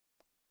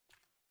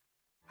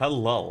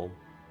Hello,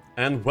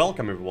 and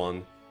welcome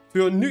everyone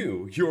to a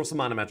new Heroes of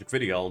Mana Magic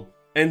video.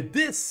 And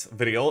this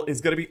video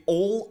is gonna be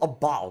all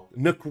about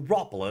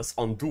Necropolis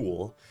on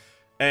Duel.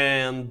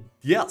 And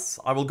yes,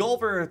 I will go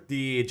over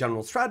the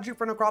general strategy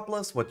for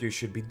Necropolis, what you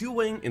should be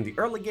doing in the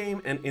early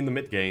game and in the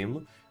mid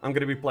game. I'm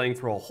gonna be playing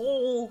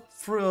for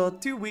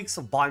 2 weeks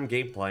of BIME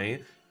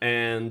gameplay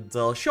and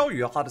show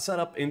you how to set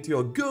up into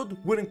a good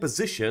winning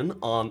position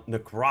on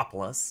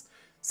Necropolis.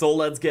 So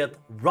let's get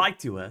right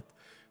to it.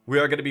 We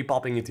are going to be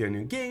popping into a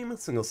new game,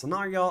 single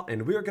scenario,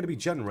 and we are going to be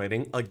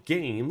generating a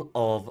game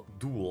of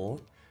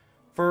Duel.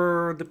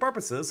 For the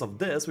purposes of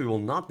this, we will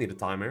not need a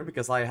timer,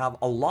 because I have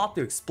a lot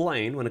to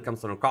explain when it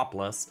comes to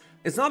Necropolis.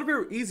 It's not a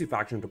very easy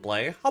faction to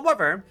play,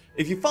 however,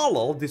 if you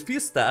follow these few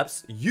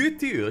steps, you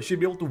too should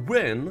be able to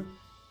win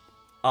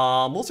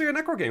most of your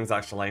Necro games,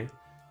 actually.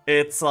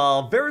 It's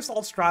a very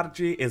solid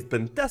strategy, it's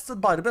been tested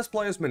by the best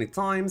players many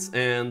times,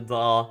 and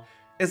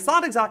it's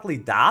not exactly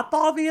that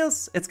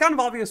obvious. It's kind of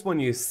obvious when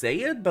you say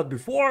it, but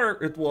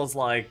before it was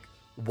like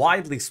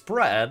widely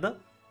spread,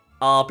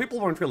 people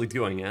weren't really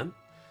doing it.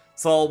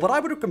 So what I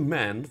would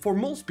recommend for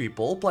most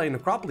people playing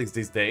Necropolis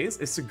these days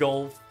is to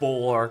go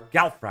for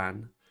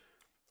Galfran.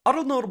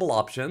 Other notable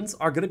options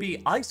are going to be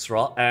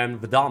Isra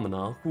and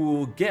Vidamina,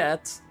 who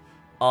get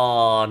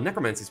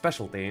Necromancy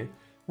specialty,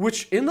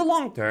 which in the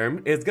long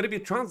term is going to be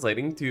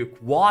translating to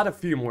quite a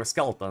few more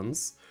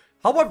skeletons.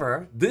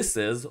 However, this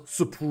is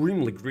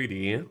supremely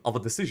greedy of a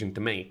decision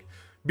to make,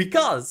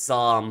 because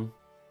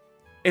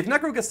if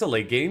Necro gets to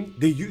late game,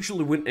 they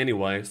usually win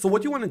anyway, so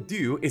what you want to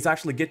do is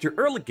actually get your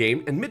early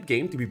game and mid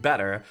game to be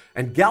better,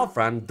 and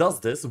Galfran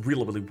does this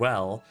really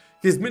well.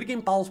 His mid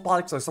game power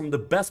spikes are some of the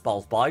best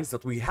power spikes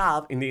that we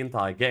have in the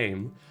entire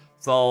game.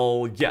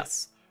 So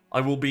yes,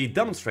 I will be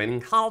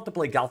demonstrating how to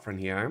play Galfran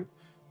here.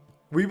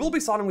 We will be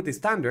starting with the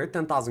standard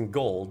 10,000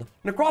 gold.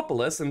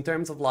 Necropolis, in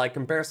terms of like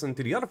comparison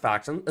to the other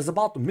faction, is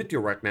about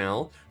Meteor right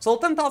now. So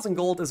 10,000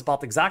 gold is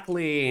about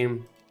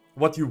exactly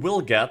what you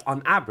will get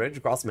on average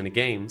across many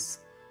games.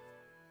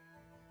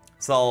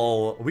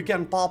 So we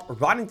can pop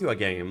right into a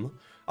game.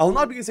 I will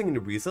not be using any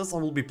recess, I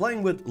will be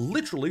playing with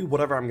literally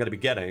whatever I'm going to be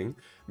getting,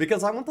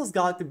 because I want this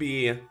guy to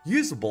be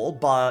usable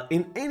but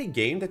in any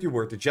game that you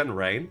were to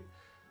generate.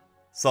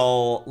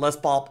 So let's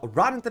pop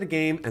right into the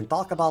game and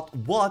talk about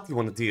what you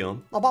want to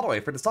do. Oh, by the way,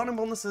 for the starting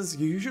bonuses,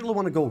 you usually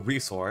want to go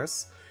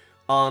resource.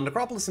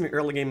 Necropolis in the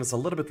early game is a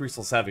little bit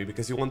resource heavy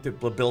because you want to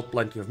build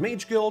plenty of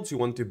mage guilds, you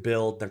want to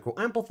build necro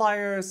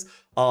amplifiers,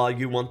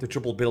 you want to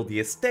triple build the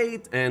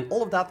estate, and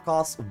all of that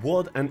costs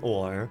wood and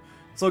ore.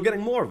 So getting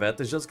more of it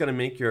is just going to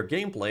make your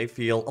gameplay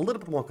feel a little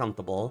bit more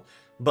comfortable.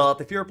 But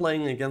if you're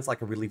playing against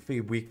like a really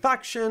weak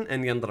faction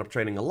and you ended up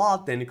trading a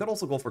lot, then you could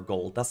also go for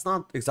gold. That's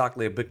not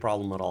exactly a big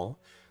problem at all.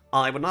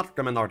 I would not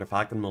recommend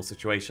Artifact in most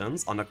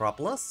situations on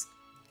Necropolis.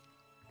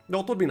 Though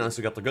it would be nice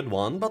to get a good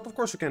one, but of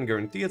course you can't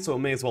guarantee it, so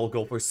may as well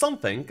go for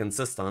something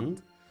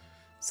consistent.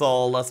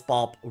 So let's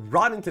pop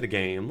right into the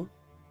game.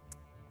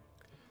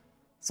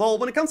 So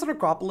when it comes to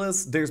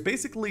Necropolis, there's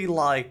basically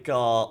like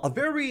a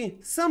very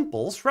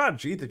simple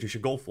strategy that you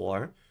should go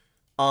for.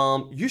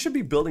 You should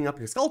be building up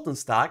your skeleton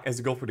stack as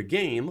you go through the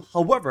game,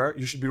 however,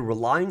 you should be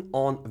relying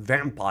on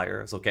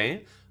vampires,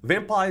 okay?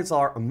 Vampires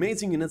are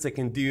amazing units that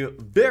can do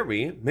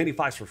very many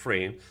fights for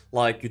free.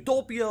 Like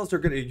Utopias,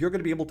 you're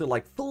gonna be able to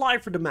like fly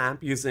through the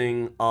map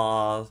using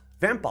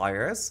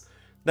vampires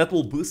that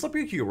will boost up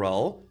your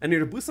hero, and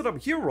your boosted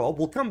up hero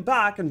will come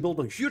back and build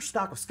a huge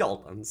stack of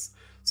skeletons.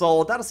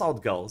 So that is how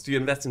it goes. You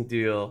invest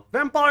into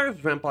vampires,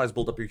 vampires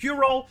build up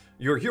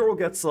your hero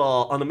gets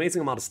an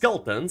amazing amount of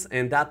skeletons,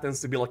 and that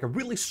tends to be like a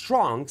really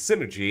strong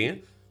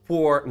synergy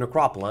for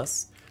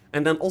Necropolis.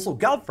 And then also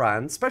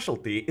Galfran's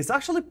specialty is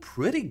actually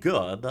pretty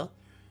good,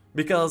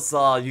 because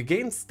you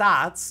gain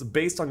stats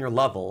based on your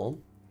level,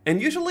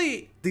 and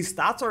usually these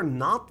stats are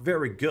not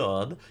very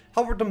good.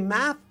 However, the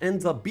math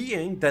ends up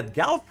being that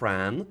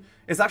Galfran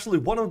is actually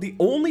one of the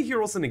only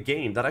heroes in the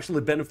game that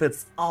actually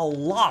benefits a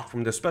lot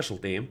from their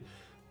specialty.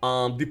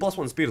 The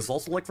 +1 speed is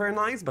also like very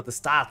nice, but the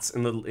stats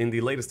in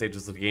the later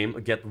stages of the game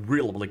get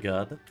really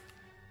good.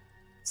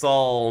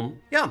 So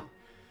yeah,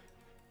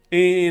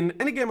 in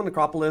any game on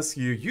Necropolis,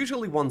 you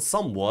usually want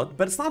some wood,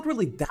 but it's not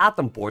really that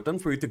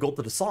important for you to go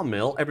to the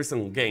sawmill every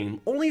single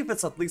game, only if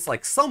it's at least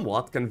like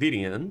somewhat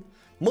convenient.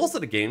 Most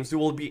of the games you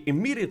will be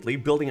immediately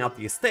building out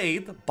the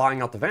estate,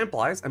 buying out the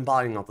vampires, and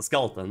buying out the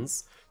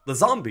skeletons. The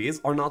zombies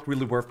are not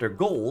really worth their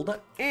gold,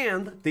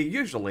 and they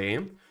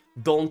usually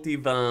don't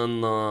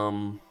even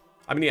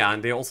I mean, yeah,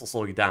 and they also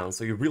slow you down,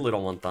 so you really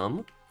don't want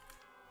them.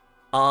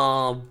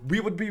 We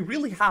would be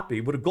really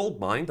happy with a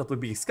gold mine that would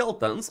be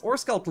skeletons, or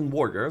skeleton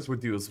warriors would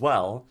do as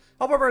well.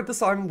 However, this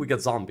time we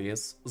get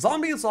zombies.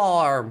 Zombies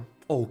are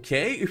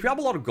okay. If you have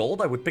a lot of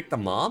gold, I would pick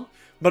them up.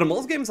 But in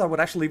most games, I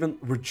would actually even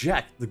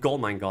reject the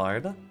gold mine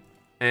guard.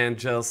 And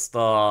just,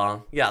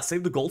 yeah,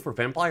 save the gold for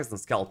vampires and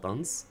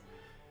skeletons.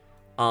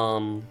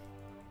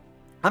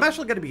 I'm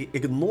actually going to be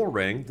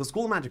ignoring the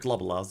school magic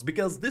level ups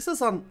because this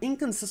is an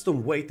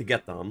inconsistent way to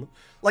get them.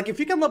 Like, if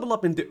you can level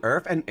up into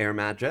earth and air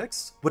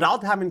magics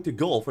without having to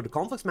go for the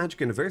Complex Magic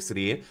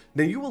University,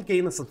 then you will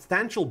gain a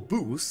substantial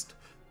boost,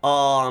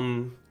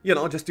 you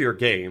know, just to your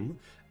game.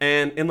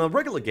 And in a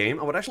regular game,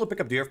 I would actually pick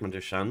up the Earth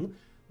Magician,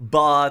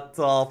 but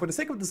for the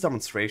sake of this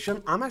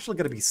demonstration, I'm actually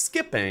going to be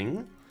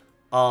skipping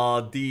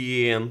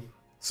the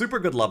super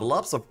good level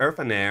ups of earth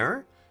and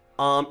air,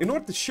 in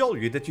order to show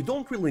you that you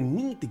don't really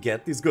need to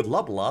get these good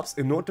level ups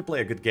in order to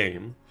play a good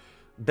game.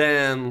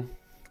 Then,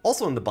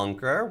 also in the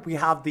bunker, we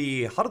have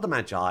the Hut of the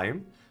Magi.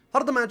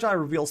 Hut of the Magi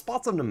reveals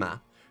spots on the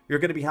map. You're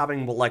going to be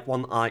having like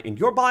one eye in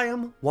your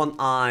biome, one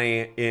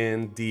eye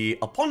in the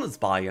opponent's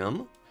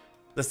biome.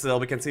 This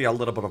we can see a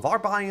little bit of our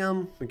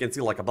biome. We can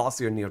see like a boss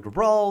here near the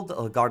road,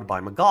 guarded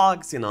by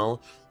Magogs, you know,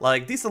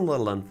 like decent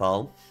little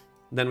info.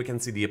 Then we can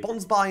see the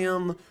opponent's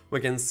biome,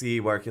 we can see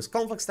where his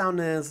conflicts town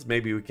is,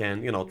 maybe we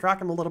can, you know, track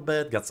him a little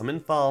bit, get some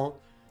info.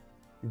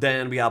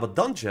 Then we have a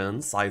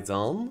dungeon side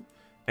zone,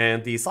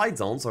 and the side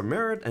zones are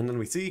mirrored, and then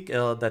we see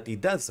that the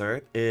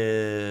desert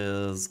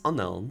is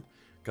unknown,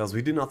 because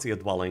we do not see a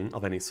dwelling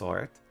of any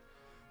sort.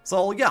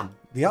 So yeah,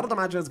 the Hut of the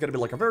Magi is going to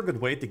be like a very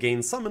good way to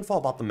gain some info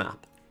about the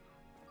map.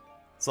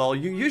 So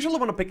you usually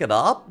want to pick it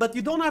up, but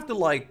you don't have to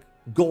like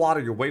go out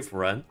of your way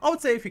for it. I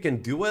would say if you can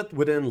do it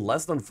within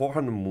less than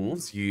 400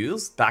 moves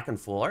used back and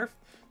forth,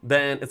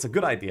 then it's a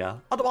good idea.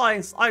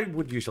 Otherwise, I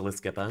would usually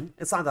skip it.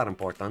 It's not that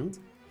important.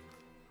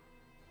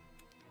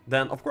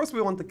 Then, of course,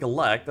 we want to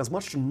collect as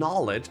much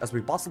knowledge as we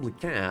possibly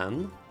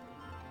can.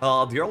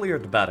 The earlier,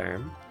 the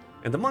better.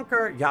 In the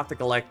bunker, you have to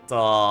collect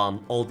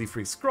all the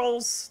free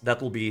scrolls.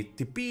 That will be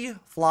TP,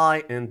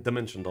 Fly, and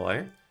Dimension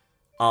Door.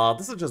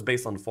 This is just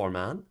based on the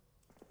format.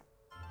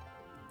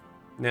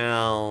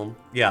 Now,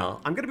 yeah,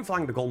 I'm gonna be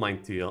flying the gold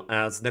mine too,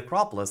 as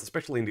Necropolis,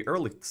 especially in the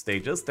early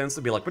stages, tends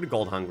to be like pretty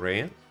gold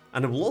hungry.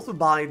 And it will also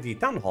buy the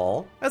town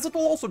hall, as it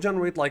will also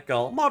generate like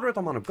a moderate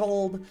amount of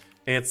gold.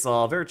 It's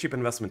a very cheap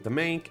investment to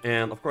make,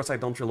 and of course I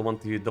don't really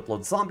want to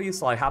deploy zombies,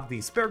 so I have the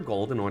spare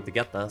gold in order to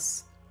get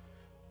this.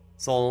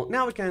 So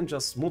now we can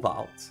just move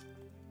out.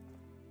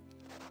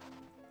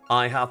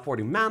 I have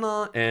 40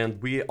 mana, and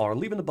we are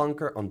leaving the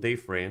bunker on day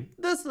 3.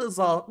 This is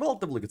a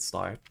relatively good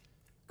start.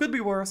 Could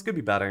be worse, could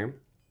be better.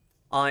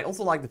 I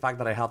also like the fact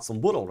that I have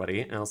some wood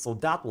already, so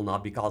that will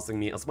not be causing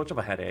me as much of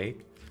a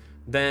headache.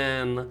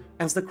 Then,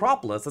 as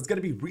Necropolis, it's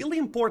going to be really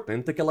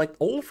important to collect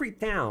all 3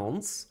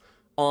 towns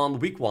on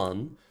week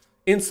 1.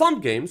 In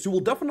some games, you will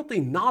definitely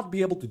not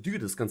be able to do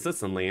this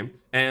consistently,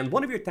 and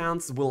one of your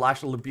towns will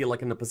actually be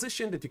like in a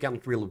position that you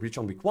can't really reach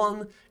on week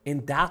 1,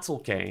 and that's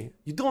okay.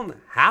 You don't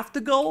have to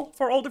go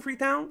for all the 3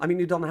 towns. I mean,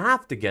 you don't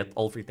have to get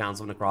all 3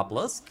 towns of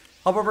Necropolis.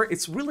 However,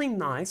 it's really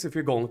nice if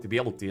you're going to be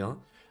able to.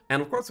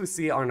 And of course we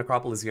see our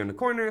Necropolis here in the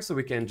corner, so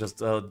we can just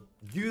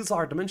use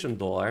our Dimension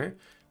Door,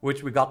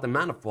 which we got the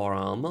mana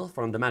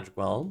from the Magic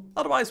Well.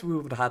 Otherwise we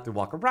would have had to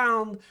walk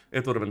around,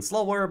 it would have been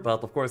slower,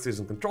 but of course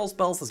using control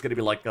spells is going to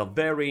be like a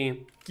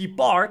very key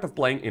part of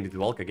playing any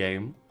Duelka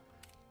game.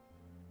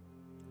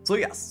 So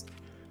yes,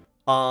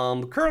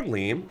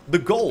 currently the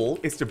goal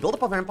is to build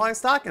up a vampire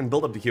stack and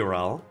build up the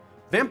hero.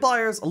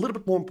 Vampires a little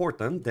bit more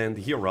important than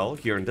the hero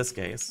here in this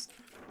case.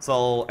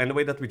 So, and the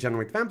way that we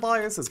generate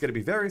vampires is going to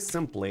be very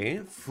simply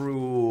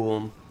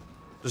through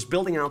just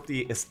building out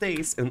the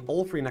estates in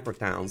all 3 Necro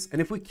towns. And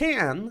if we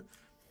can,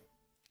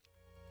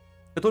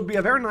 it would be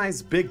a very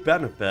nice big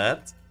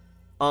benefit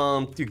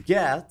to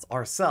get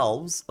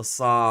ourselves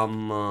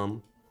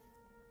some...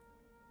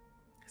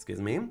 excuse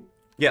me.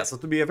 Yes,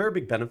 it would be a very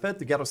big benefit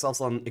to get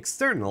ourselves an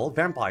external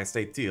vampire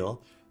estate too.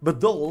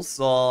 But those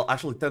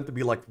actually tend to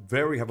be like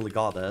very heavily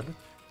guarded.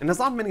 And there's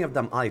not many of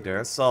them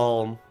either,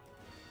 so...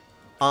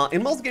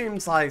 in most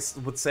games, I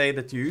would say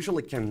that you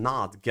usually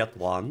cannot get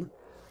one.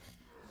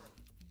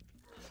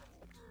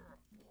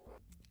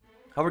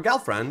 However,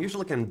 Galfran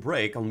usually can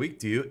break on week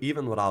 2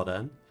 even without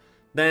it.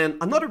 Then,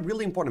 another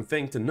really important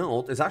thing to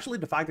note is actually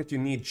the fact that you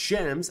need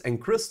gems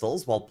and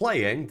crystals while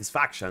playing this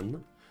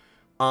faction.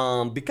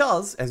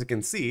 Because, as you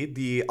can see,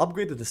 the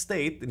upgraded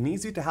estate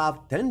needs you to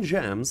have 10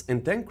 gems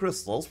and 10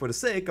 crystals for the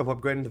sake of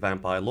upgrading the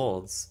Vampire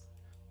Lords.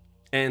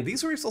 And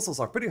these resources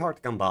are pretty hard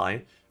to come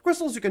by.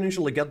 Crystals you can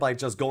usually get by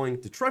just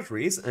going to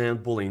treasuries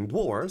and bullying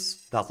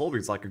dwarves. That's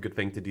always like a good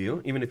thing to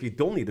do, even if you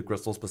don't need the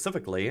crystal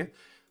specifically.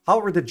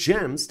 However, the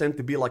gems tend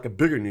to be like a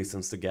bigger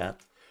nuisance to get.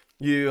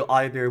 You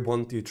either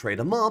want to trade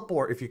them up,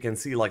 or if you can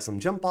see like some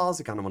gem piles,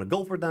 you kind of want to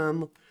go for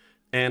them.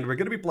 And we're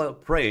going to be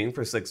praying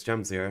for 6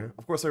 gems here.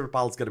 Of course, every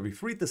pile is going to be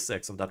 3 to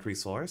 6 of that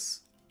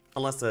resource.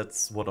 Unless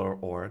it's wood or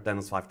ore, then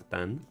it's 5 to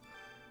 10.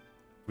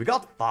 We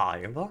got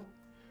 5.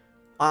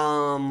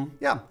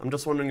 Yeah, I'm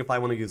just wondering if I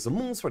want to use the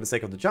moons for the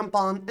sake of the gem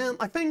on, and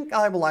I think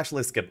I will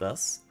actually skip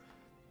this.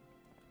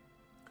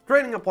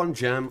 Trading up 1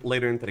 gem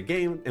later into the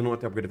game in order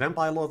to upgrade the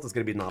Vampire Lords is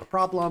going to be not a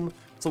problem,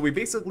 so we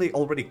basically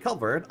already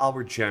covered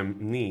our gem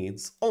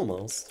needs,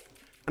 almost.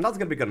 And that's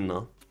going to be good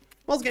enough.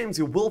 Most games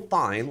you will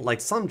find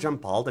like some gem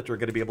pile that you're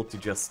going to be able to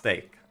just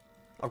stake.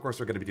 Of course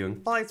we're going to be doing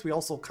fights, we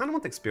also kind of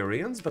want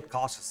experience, but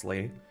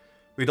cautiously.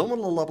 We don't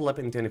want to level up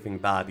into anything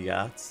bad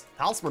yet.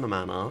 Talisman of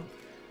Mana.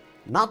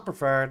 Not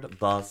preferred,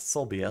 but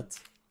so be it.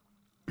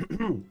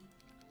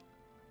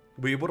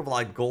 We would have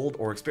liked gold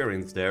or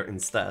experience there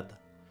instead.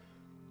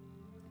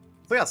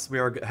 So yes, we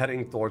are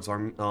heading towards our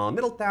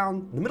middle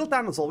town. The middle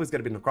town is always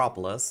going to be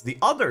Necropolis. The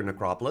other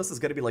Necropolis is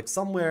going to be like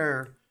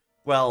somewhere,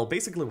 well,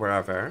 basically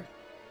wherever.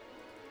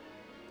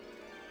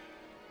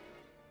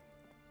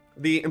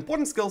 The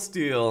important skills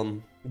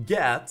to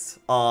get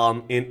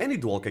in any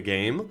Duelka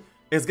game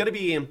is going to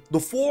be the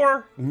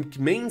 4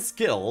 main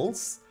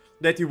skills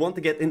that you want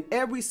to get in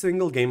every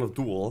single game of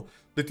Duel.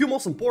 The 2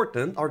 most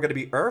important are going to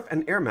be Earth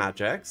and Air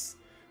magics.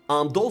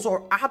 Those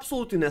are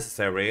absolutely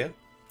necessary.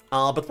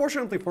 But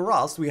fortunately for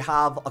us, we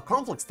have a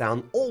Conflicts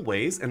Town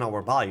always in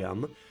our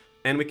biome,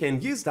 and we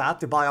can use that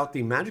to buy out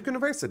the Magic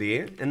University,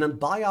 and then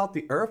buy out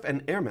the Earth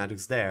and Air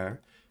magics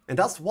there. And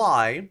that's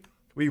why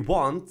we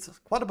want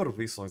quite a bit of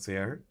resource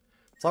here.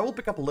 So I will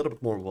pick up a little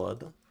bit more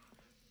wood.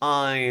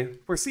 I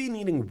foresee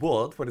needing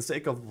wood for the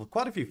sake of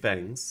quite a few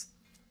things.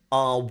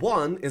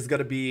 1 is going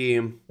to be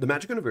the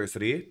Magic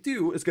University,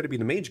 2 is going to be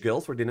the Mage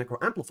Guild for the Necro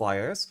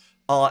Amplifiers,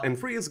 and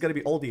 3 is going to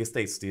be all the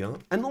estate steel.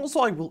 And also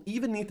I will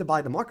even need to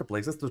buy the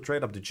marketplaces to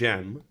trade up the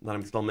gem that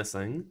I'm still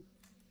missing.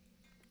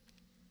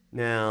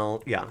 Now,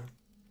 yeah.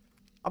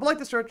 I would like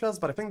to search this,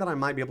 but I think that I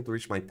might be able to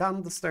reach my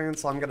town this turn,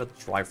 so I'm going to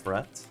try for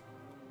it.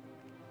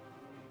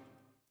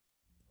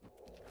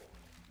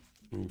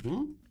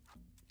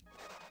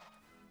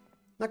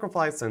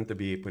 Necrofights tend to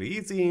be pretty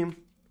easy.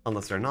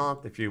 Unless they're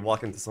not. If you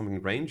walk into something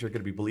in range, you're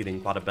going to be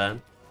bleeding quite a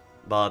bit.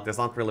 But there's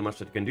not really much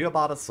that you can do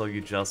about it, so you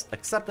just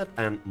accept it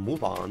and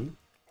move on.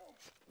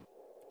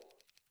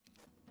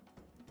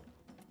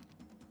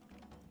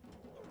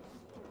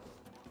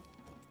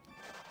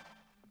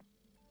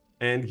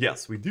 And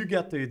yes, we do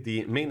get to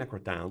the main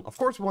Necro Town. Of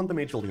course, we want the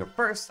Mage Guild here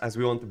first, as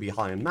we want to be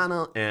high in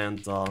mana,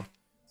 and so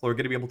we're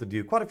going to be able to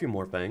do quite a few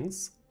more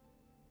things.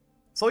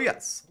 So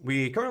yes,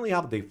 we currently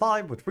have day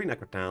 5 with 3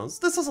 Necro Towns.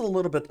 This is a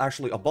little bit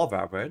actually above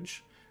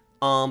average.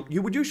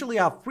 You would usually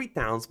have 3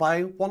 towns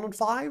by 1 and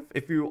 5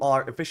 if you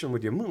are efficient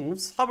with your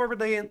moves. However,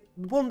 they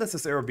won't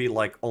necessarily be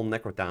like all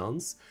Necro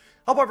Towns.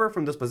 However,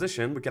 from this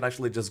position, we could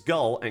actually just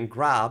go and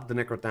grab the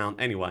Necro Town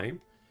anyway,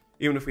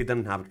 even if we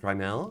didn't have it right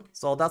now.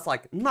 So that's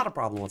like not a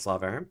problem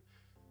whatsoever.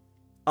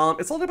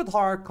 It's a little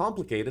bit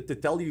complicated to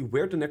tell you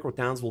where the Necro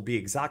Towns will be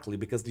exactly,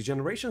 because the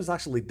generations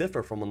actually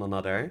differ from one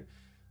another.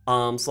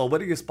 So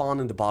whether you spawn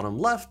in the bottom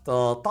left,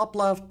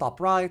 top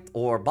right,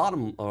 or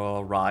bottom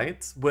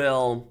right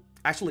will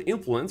actually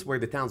influence where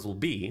the towns will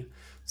be.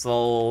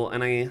 So,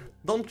 and I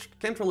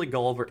can't really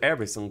go over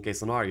every single case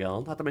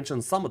scenario, not to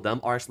mention some of them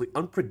are actually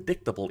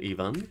unpredictable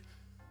even.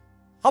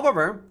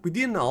 However, we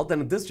do know that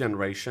in this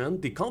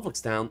generation, the Conflicts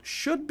Town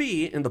should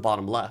be in the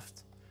bottom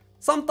left.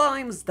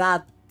 Sometimes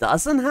that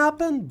doesn't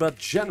happen, but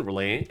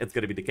generally it's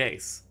gonna be the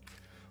case.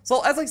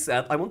 So as I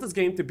said, I want this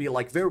game to be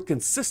like very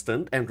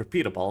consistent and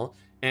repeatable,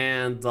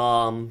 and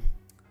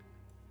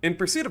in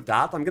pursuit of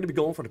that, I'm going to be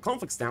going for the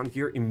Conflicts Town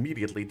here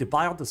immediately to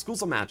buy out the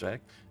Schools of Magic,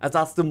 as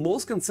that's the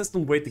most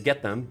consistent way to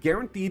get them,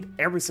 guaranteed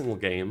every single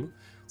game.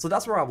 So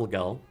that's where I will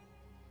go.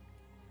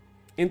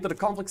 Into the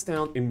Conflicts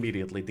Town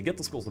immediately to get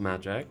the Schools of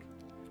Magic.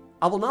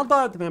 I will not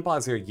buy out the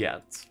Vampires here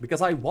yet,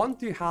 because I want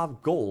to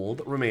have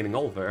gold remaining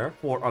over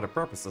for other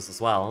purposes as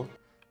well.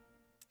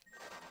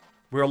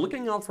 We're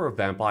looking out for a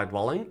Vampire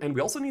Dwelling, and we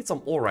also need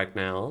some ore right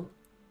now.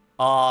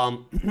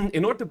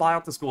 In order to buy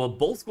out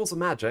both Schools of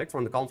Magic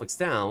from the Conflicts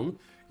Town,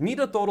 you need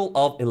a total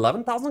of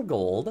 11,000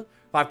 gold,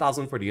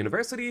 5,000 for the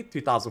University,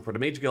 2,000 for the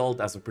Mage Guild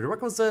as a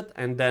prerequisite,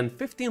 and then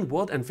 15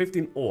 wood and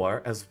 15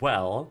 ore as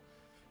well,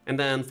 and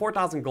then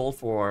 4,000 gold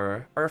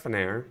for Earth and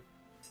Air.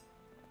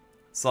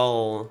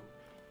 So,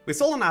 we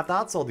still don't have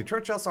that, so the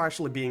church chests are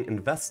actually being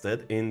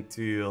invested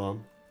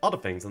into other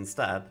things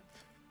instead.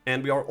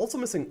 And we are also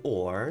missing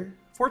ore.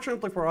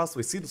 Fortunately for us,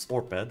 we see this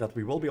ore pit that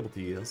we will be able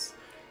to use.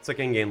 So we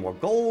can gain more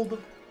gold,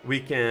 we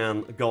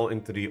can go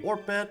into the ore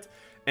pit,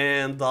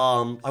 and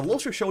I will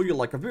also show you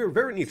like a very,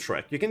 very neat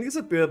trick. You can use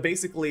it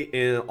basically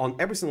on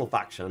every single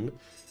faction.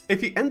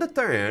 If you end the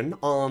turn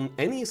on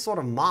any sort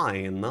of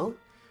mine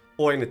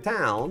or in a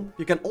town,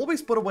 you can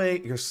always put away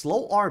your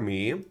slow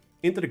army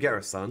into the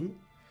garrison.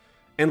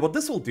 And what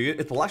this will do,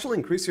 it will actually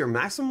increase your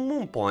maximum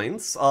moon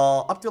points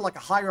up to like a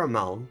higher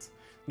amount.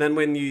 Then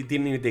when the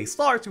new day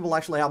starts, you will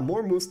actually have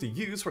more moves to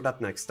use for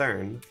that next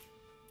turn.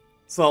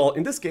 So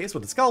in this case,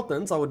 with the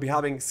skeletons, I would be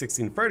having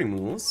 1630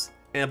 moves,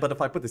 but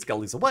if I put the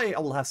skellies away, I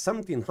will have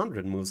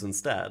 1700 moves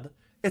instead.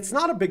 It's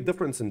not a big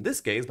difference in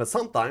this case, but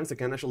sometimes it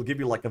can actually give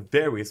you like a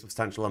very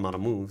substantial amount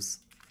of moves.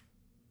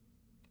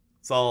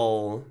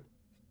 So,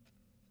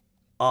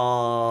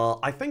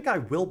 I think I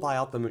will buy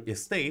out the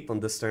estate on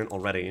this turn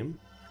already,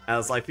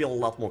 as I feel a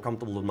lot more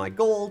comfortable with my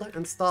gold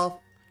and stuff.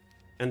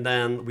 And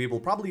then we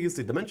will probably use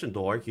the Dimension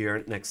Door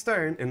here next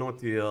turn in order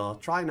to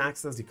try and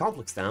access the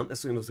Conflicts Town as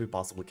soon as we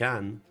possibly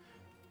can.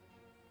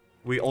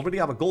 We already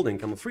have a gold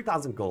income of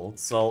 3,000 gold,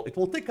 so it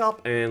will tick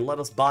up and let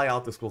us buy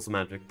out the Schools of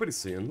Magic pretty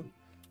soon.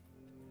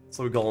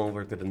 So we go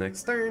over to the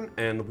next turn,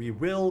 and we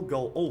will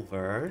go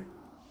over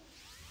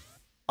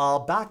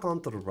back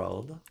onto the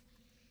road.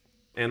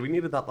 And we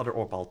needed that other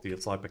ore pile too,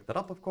 so I picked it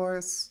up, of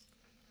course.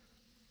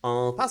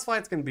 Fast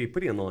fights can be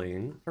pretty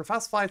annoying. For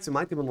fast fights, you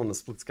might even want to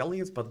split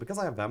skellies, but because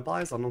I have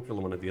vampires, I don't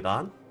really want to do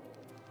that.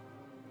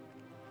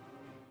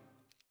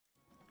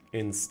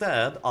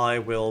 Instead, I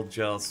will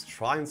just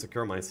try and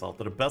secure myself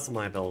to the best of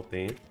my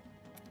ability.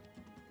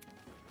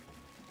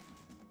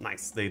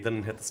 Nice, they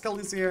didn't hit the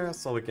skellies here,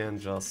 so we can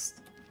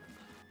just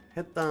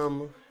hit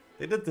them.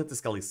 They did hit the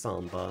skellies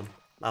some, but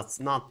that's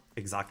not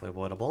exactly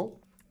avoidable.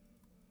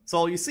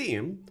 So you see,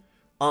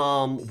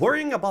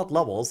 worrying about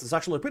levels is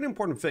actually a pretty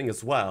important thing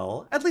as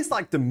well, at least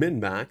like to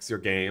min-max your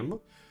game.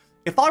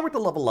 If I were to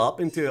level up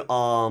into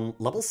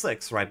level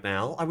 6 right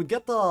now, I would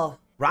get the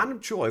random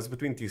choice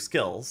between two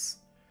skills.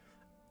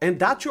 And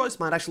that choice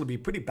might actually be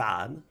pretty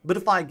bad, but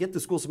if I get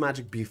the Schools of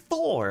Magic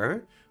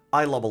before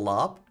I level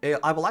up,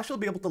 I will actually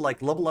be able to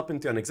like level up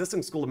into an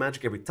existing School of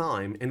Magic every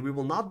time, and we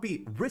will not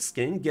be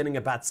risking getting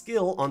a bad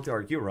skill onto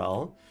our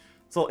hero.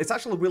 So it's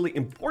actually really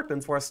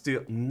important for us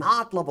to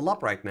not level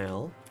up right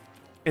now.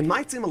 It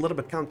might seem a little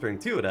bit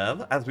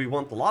counterintuitive, as we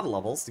want a lot of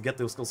levels to get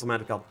those Schools of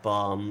Magic up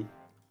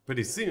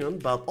pretty soon,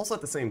 but also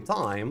at the same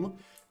time,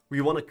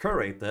 we want to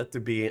curate it to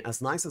be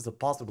as nice as it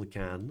possibly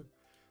can.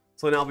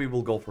 So now we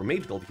will go for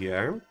Mage Guild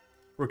here,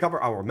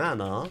 recover our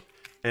mana,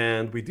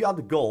 and we do have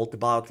the gold to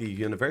buy out the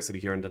university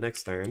here in the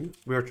next turn.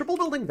 We are triple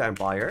building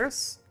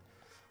vampires.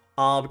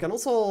 We can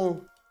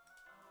also...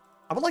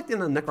 I would like to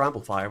Necro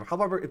Amplifier,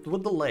 however it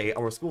would delay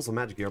our Schools of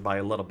Magic here by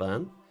a little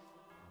bit.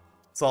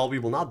 So we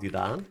will not do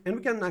that, and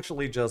we can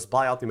actually just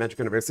buy out the Magic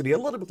University a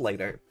little bit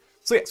later.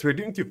 So yes, we're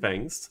doing two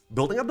things,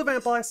 building up the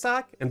vampire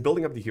stack and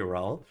building up the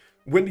hero.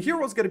 When the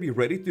hero is going to be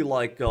ready to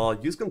like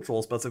use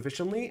control spells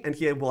efficiently, and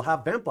he will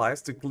have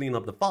vampires to clean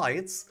up the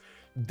fights,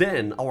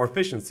 then our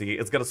efficiency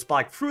is going to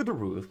spike through the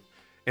roof,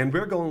 and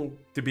we're going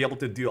to be able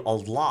to do a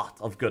lot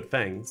of good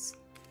things.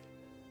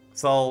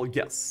 So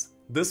yes,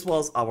 this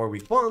was our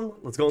week 1,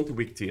 let's go into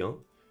week 2.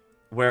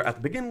 Where at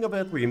the beginning of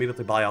it, we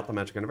immediately buy out the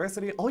Magic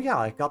University. Oh yeah,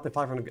 I got the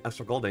 500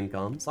 extra gold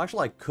income, so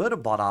actually I could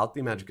have bought out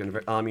the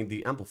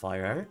the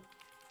Amplifier.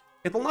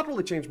 It will not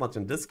really change much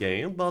in this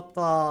game, but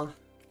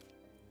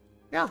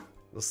yeah,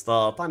 just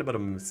a tiny bit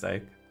of a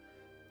mistake.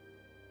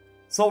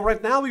 So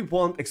right now we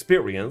want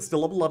experience to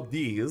level up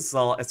these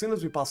as soon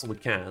as we possibly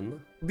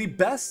can. The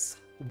best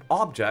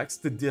objects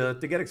to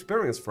get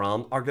experience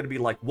from are going to be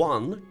like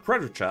 1,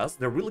 treasure chests.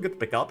 They're really good to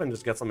pick up and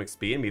just get some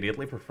XP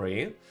immediately for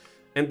free.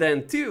 And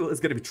then 2 is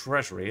going to be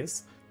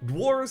treasuries.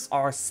 Dwarves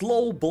are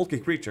slow, bulky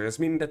creatures,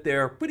 meaning that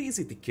they're pretty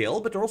easy to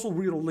kill, but they're also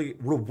really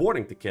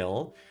rewarding to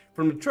kill.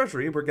 From the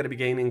treasury, we're going to be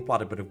gaining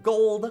quite a bit of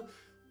gold,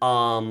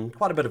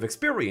 quite a bit of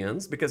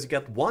experience, because you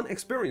get 1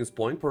 experience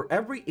point for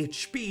every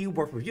HP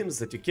worth of units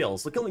that you kill.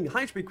 So killing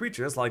high HP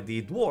creatures like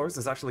the dwarves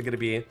is actually going to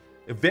be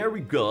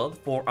very good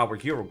for our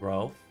hero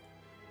growth.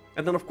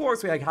 And then of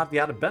course we have the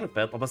added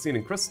benefit of us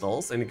needing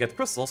crystals, and you get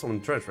crystals from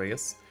the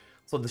treasuries.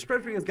 So this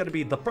treasury is going to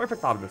be the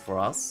perfect object for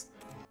us.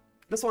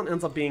 This one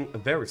ends up being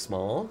very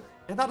small,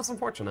 and that is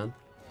unfortunate.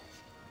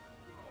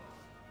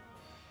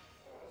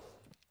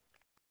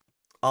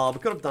 We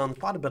could have done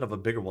quite a bit of a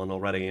bigger one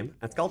already,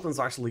 and skeletons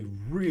are actually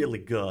really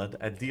good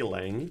at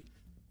dealing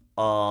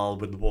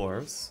with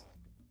dwarves.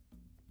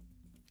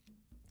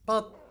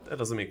 But it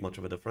doesn't make much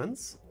of a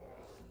difference.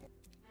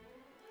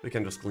 We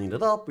can just clean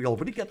it up. We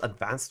already get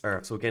advanced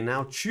earth, so we can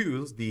now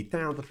choose the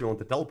town that we want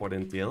to teleport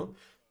into.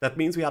 That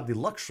means we have the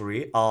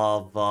luxury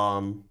of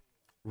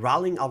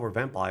rallying our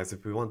vampires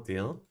if we want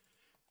to.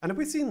 And if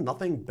we see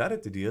nothing better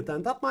to do,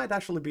 then that might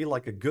actually be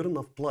like a good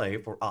enough play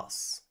for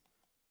us.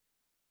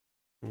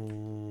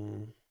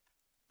 I'm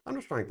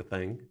just trying to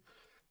think.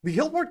 The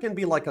hill ward can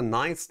be like a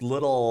nice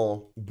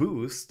little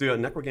boost to a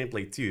Necro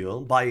gameplay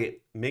too, by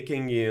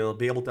making you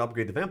be able to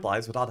upgrade the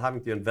vampires without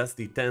having to invest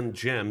the 10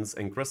 gems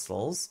and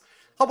crystals.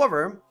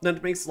 However, then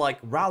it makes like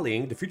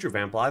rallying the future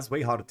vampires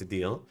way harder to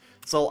deal.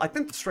 So I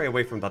tend to stray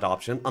away from that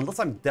option, unless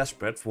I'm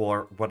desperate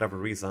for whatever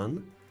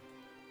reason.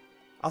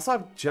 I also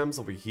have gems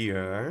over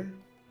here.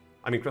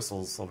 I mean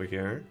crystals over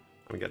here.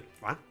 I mean,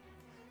 what?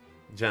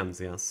 Gems,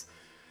 yes.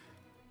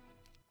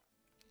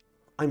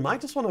 I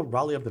might just want to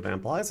rally up the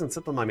vampires and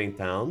sit on my main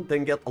town,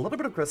 then get a little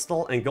bit of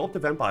crystal and go up to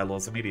vampire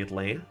laws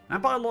immediately.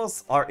 Vampire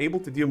laws are able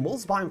to do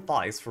most biome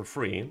fights for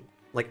free,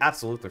 like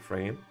absolutely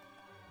free.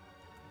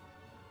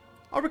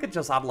 Or we could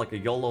just have like a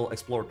YOLO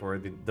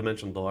exploratory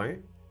dimension door,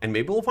 and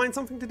maybe we'll find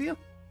something to do.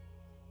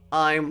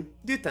 I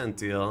do tend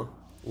to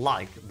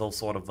like those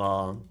sort of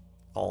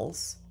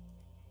calls.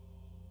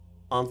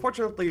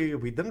 Unfortunately,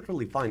 we didn't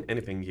really find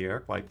anything here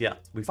quite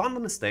yet. We found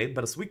an estate,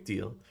 but it's week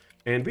 2.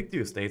 And week 2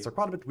 estates are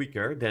quite a bit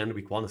weaker than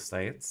week 1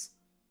 estates.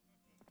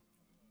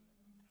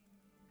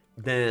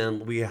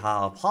 Then we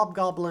have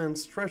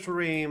hobgoblins,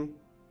 treasury.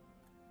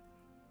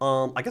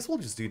 I guess we'll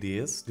just do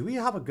these. Do we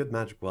have a good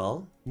magic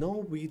well?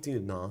 No, we do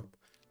not.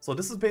 So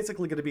this is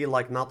basically going to be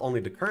like not only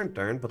the current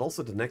turn, but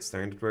also the next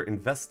turn that we're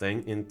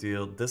investing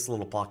into this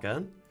little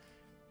pocket.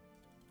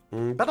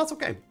 But that's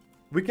okay.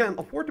 We can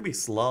afford to be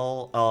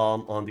slow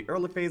on the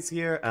early phase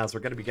here, as we're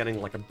going to be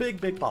getting like a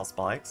big boss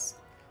spikes.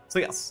 So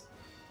yes.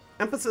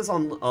 emphasis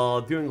on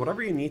doing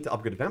whatever you need to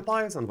upgrade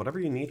vampires and whatever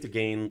you need to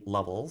gain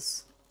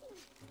levels.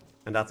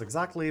 And that's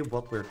exactly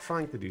what we're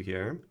trying to do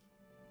here.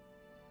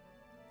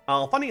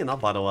 Funny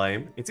enough, by the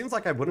way, it seems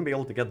like I wouldn't be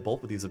able to get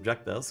both of these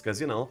objectives,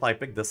 because, you know, if I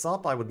pick this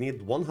up, I would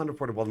need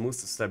 141 moves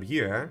to step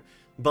here.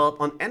 But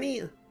on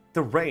any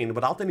terrain,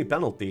 without any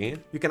penalty,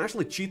 you can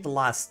actually cheat the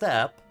last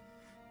step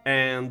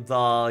and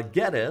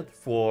get it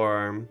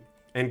for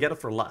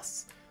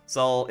less.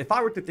 So if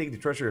I were to take the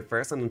treasure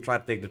first and then try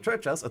to take the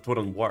treasure chest, it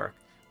wouldn't work.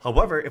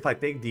 However, if I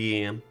take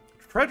the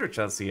treasure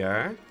chest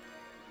here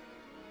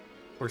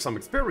for some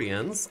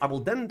experience, I will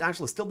then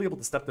actually still be able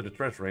to step to the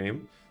treasure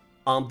room.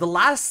 The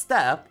last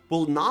step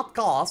will not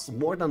cost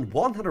more than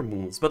 100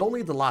 moves, but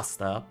only the last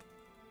step.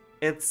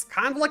 It's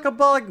kind of like a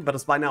bug, but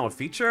it's by now a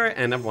feature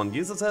and everyone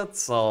uses it,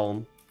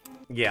 so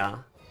yeah.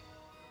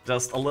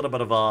 Just a little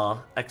bit of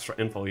extra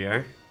info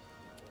here.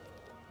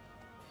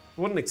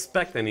 Wouldn't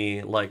expect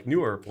any, like,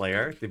 newer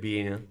player to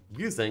be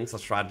using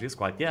such strategies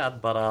quite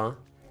yet, but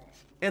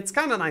it's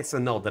kind of nice to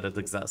know that it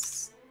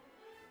exists.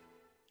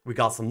 We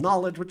got some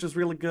knowledge, which is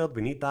really good,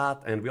 we need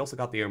that, and we also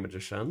got the Air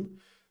Magician.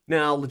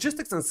 Now,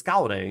 logistics and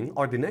scouting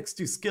are the next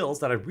two skills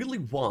that I really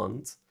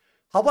want.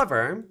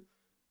 However,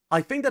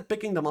 I think that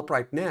picking them up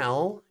right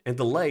now and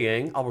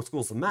delaying our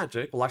schools of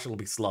magic will actually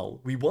be slow.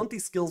 We want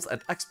these skills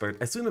at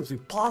expert as soon as we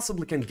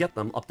possibly can get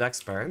them up to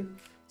expert.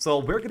 So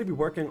we're going to be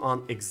working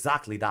on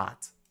exactly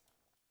that.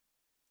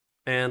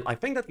 And I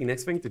think that the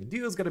next thing to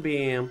do is going to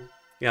be...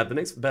 Yeah, the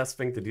next best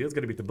thing to do is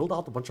going to be to build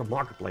out a bunch of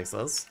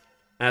marketplaces.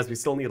 As we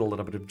still need a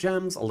little bit of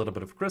gems, a little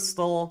bit of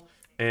crystal...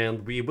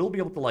 And we will be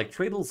able to, like,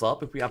 trade those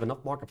up if we have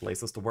enough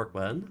marketplaces to work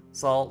with.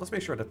 So let's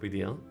make sure that we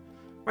do.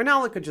 Right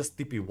now I could just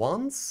TP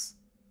once,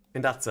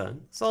 and that's it.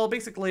 So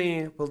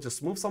basically, we'll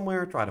just move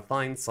somewhere, try to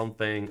find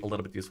something a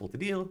little bit useful to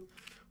do.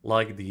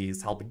 Like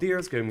these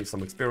halberdiers, giving me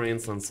some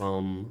experience and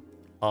some,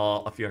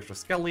 a few extra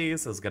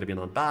skellies is gonna be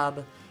not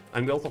bad.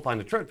 And we also find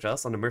a treasure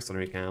chest on the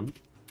mercenary camp.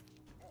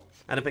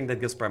 Anything that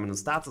gives permanent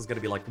stats is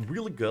gonna be, like,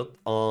 really good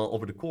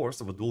over the course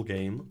of a duel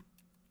game.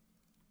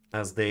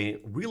 As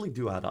they really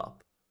do add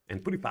up.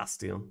 And pretty fast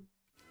too.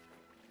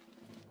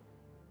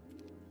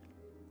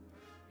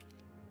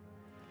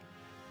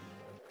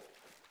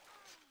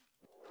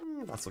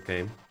 That's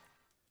okay.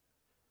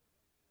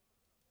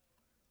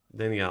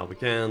 Then yeah, we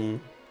can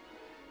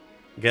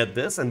get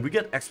this, and we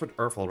get expert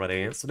earth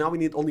already. So now we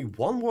need only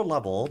one more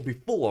level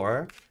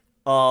before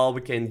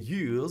we can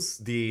use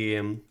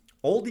the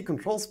all the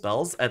control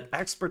spells at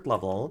expert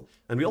level,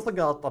 and we also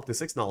got up to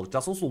 6 knowledge.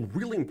 That's also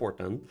really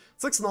important.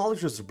 6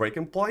 knowledge is the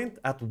breaking point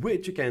at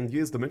which you can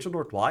use Dimension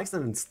Door twice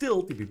and then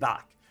still TP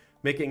back,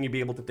 making you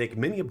be able to take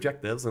many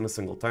objectives in a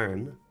single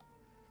turn.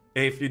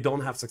 If you don't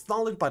have 6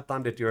 knowledge by the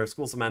time that you're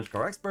Schools of Magic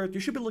or expert, you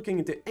should be looking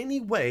into any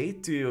way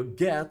to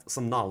get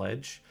some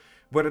knowledge,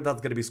 whether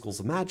that's going to be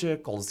Schools of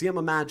Magic, Coliseum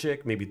of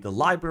Magic, maybe the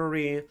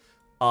library,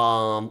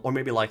 or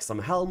maybe like some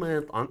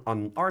helmet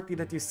on Arty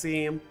that you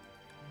see.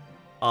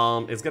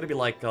 It's gonna be,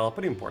 like,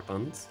 pretty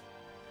important.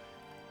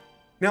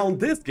 Now, in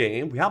this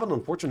game, we have an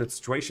unfortunate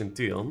situation,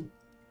 too.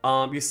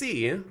 You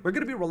see, we're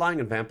gonna be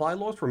relying on vampire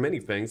lords for many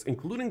things,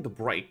 including the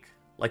break.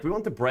 Like, we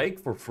want to break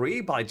for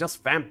free by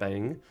just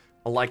vamping.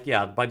 Like,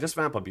 yeah, by just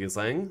vamp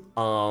abusing,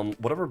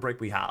 whatever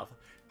break we have.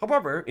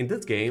 However, in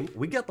this game,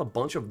 we get a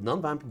bunch of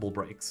non-vampable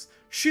breaks.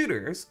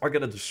 Shooters are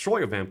gonna destroy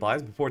your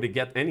vampires before they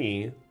get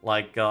any,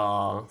 like,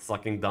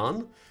 sucking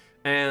done.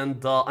 And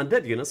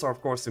undead units are,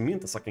 of course, immune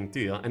to sucking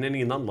too, and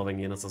any non-living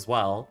units as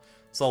well.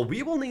 So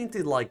we will need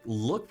to, like,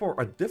 look for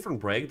a different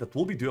break that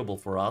will be doable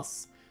for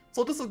us.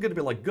 So this is going to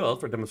be, like, good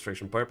for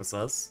demonstration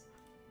purposes.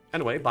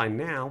 Anyway, by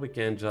now we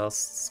can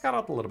just scout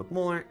out a little bit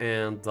more,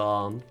 and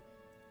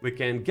we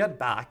can get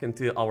back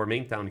into our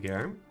main town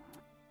here,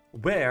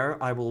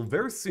 where I will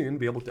very soon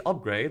be able to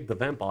upgrade the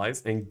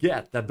vampires and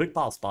get that big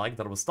pile spike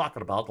that I was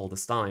talking about all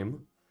this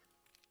time.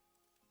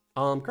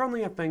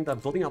 Currently I think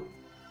that building up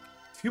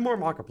 2 more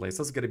marketplaces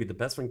is going to be the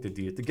best thing to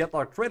do to get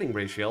our trading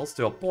ratios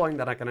to a point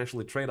that I can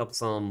actually trade up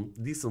some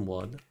decent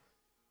wood.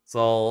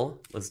 So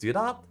let's do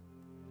that.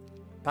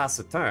 Pass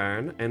a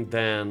turn, and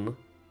then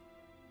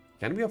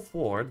can we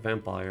afford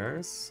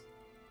vampires?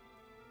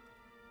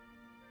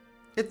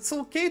 It's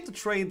okay to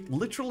trade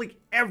literally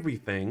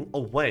everything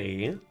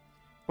away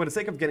for the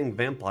sake of getting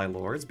vampire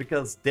lords,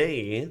 because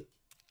they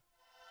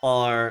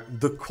are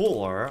the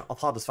core of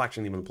how this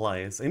faction even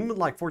plays. And even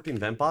like 14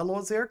 vampire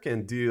lords here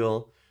can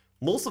do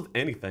most of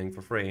anything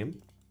for free.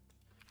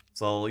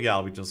 So yeah,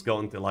 we just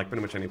go into like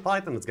pretty much any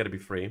fight and it's gonna be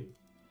free.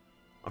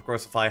 Of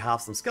course, if I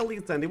have some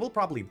skeletons, then they will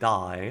probably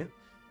die.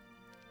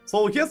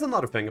 So here's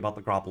another thing about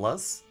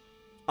Necropolis.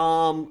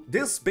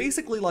 This is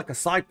basically like a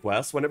side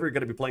quest whenever you're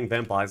gonna be playing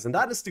vampires, and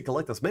that is to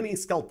collect as many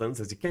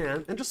skeletons as you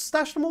can and just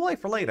stash them away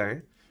for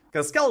later.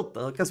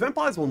 Because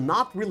vampires will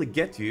not really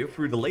get you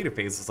through the later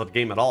phases of the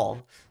game at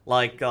all.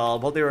 Like,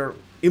 while they're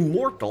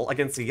immortal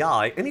against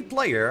AI, any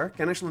player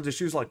can actually just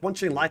use like one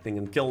chain lightning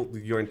and kill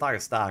your entire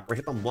stack, or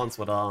hit them once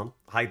with a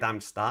high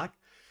damage stack.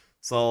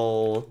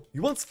 So,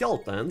 you want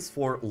skeletons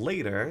for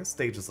later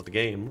stages of the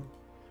game.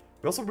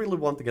 We also really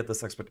want to get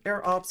this expert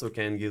air up so we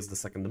can use the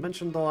second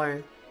dimension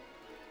die.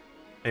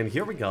 And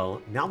here we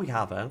go, now we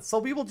have it. So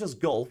we will just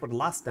go for the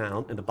last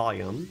town in the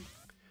biome.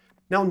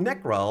 Now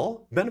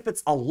Necro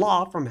benefits a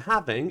lot from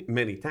having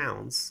many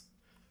towns.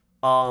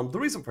 The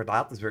reason for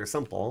that is very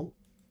simple.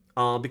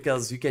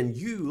 Because you can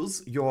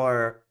use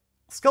your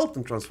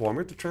skeleton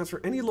transformer to transfer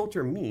any low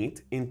tier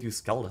meat into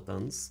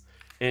skeletons.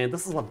 And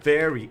this is a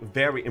very,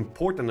 very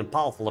important and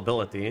powerful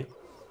ability.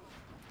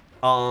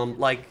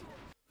 Like,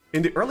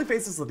 in the early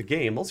phases of the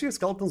game, most of your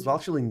skeletons will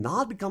actually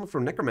not be coming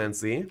from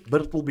necromancy,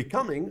 but it will be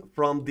coming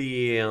from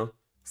the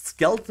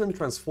skeleton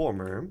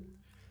transformer.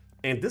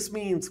 And this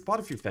means quite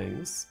a few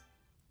things.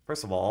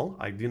 First of all,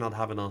 I do not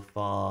have enough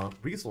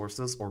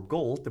resources or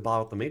gold to buy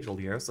out the Major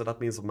here, so that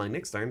means my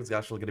next turn is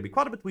actually going to be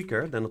quite a bit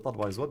weaker than it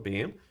otherwise would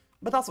be.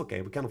 But that's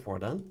okay, we can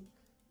afford that.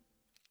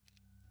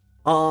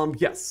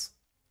 Yes.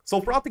 So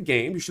throughout the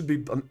game, you should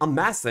be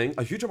amassing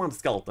a huge amount of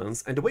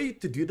skeletons, and the way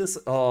to do this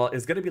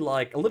is going to be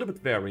like a little bit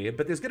varied,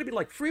 but there's going to be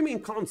like 3 main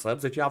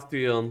concepts that you have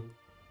to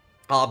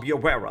be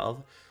aware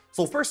of.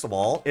 So first of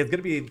all, it's going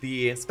to be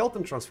the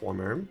skeleton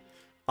transformer.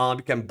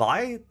 You can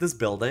buy this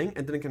building,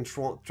 and then you can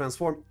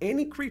transform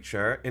any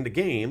creature in the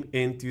game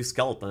into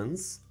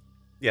skeletons.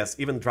 Yes,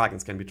 even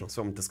dragons can be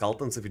transformed into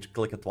skeletons if you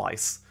click it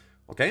twice.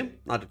 Okay,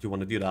 not that you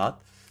want to do that.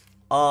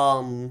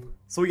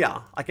 So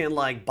yeah, I can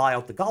like buy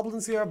out the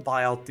goblins here,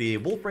 buy out the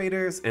wolf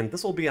raiders, and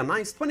this will be a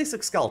nice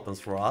 26 skeletons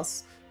for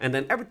us. And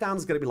then every town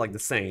is going to be like the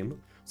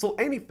same. So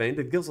anything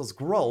that gives us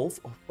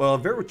growth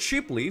very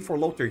cheaply for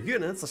low tier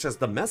units, such as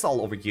the Mezal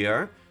over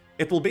here,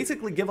 it will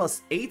basically give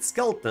us 8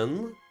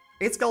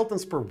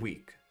 skeletons per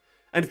week.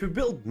 And if you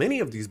build many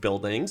of these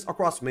buildings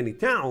across many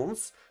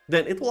towns,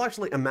 then it will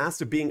actually amass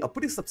to being a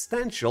pretty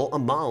substantial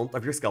amount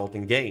of your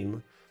skeleton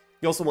gain.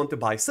 You also want to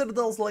buy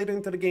citadels later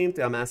into the game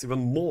to amass even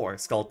more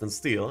skeleton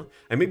steel,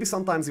 and maybe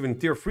sometimes even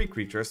tier 3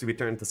 creatures to be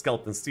turned into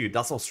skeleton steel.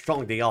 That's how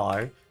strong they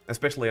are,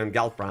 especially on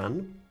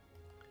Galfran.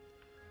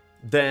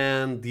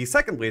 Then the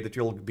second way that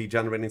you'll be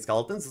generating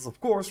skeletons is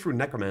of course through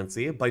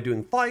necromancy, by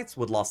doing fights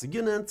with lost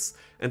units,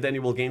 and then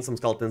you will gain some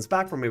skeletons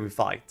back from every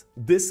fight.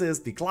 This is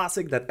the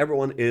classic that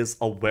everyone is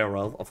aware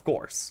of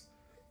course.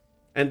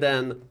 And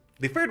then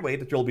the third way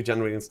that you'll be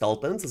generating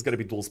skeletons is going to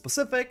be duel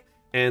specific,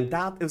 and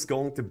that is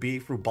going to be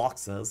through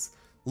boxes.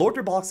 Lower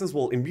tier boxes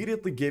will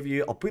immediately give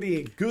you a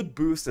pretty good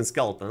boost in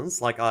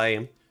skeletons, like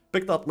I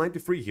picked up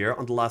 93 here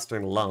on the last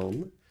turn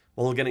alone,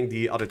 while getting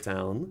the other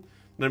town.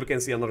 Then we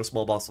can see another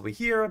small box over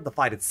here. The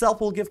fight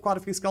itself will give quite a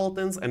few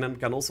skeletons, and then we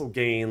can also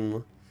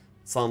gain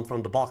some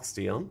from the box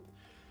deal.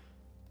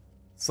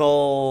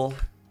 So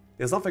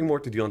there's nothing more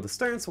to do on this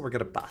turn, so we're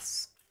gonna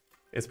pass.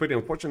 It's pretty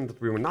unfortunate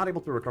that we were not able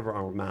to recover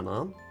our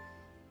mana.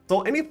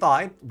 So any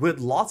fight with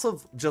lots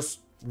of just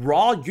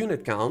raw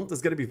unit count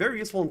is going to be very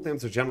useful in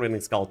terms of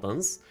generating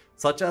skeletons,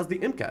 such as the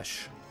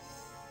Imkesh.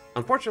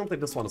 Unfortunately,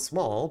 this one is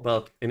small,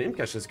 but in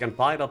Imkeshes you can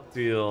fight up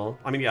to,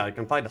 I mean, yeah, you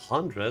can fight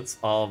hundreds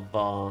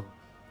of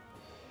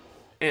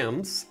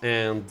imps,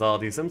 and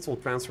these imps will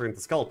transfer into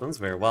skeletons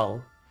very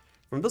well.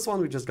 From this one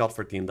we just got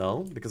 13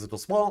 though, because it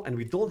was small, and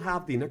we don't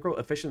have the necro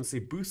efficiency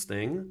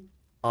boosting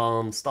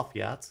stuff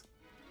yet.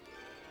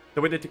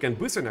 The way that you can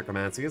boost your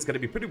necromancy is going to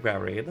be pretty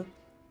varied.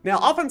 Now,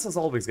 offense is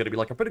always going to be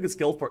like a pretty good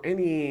skill for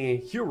any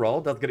hero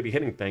that's going to be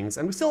hitting things,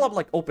 and we still have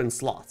like open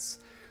slots.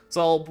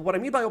 So what I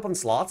mean by open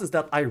slots is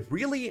that I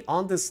really,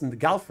 on this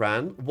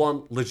Galfran,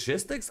 want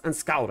logistics and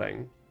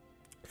scouting.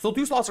 So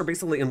 2 slots are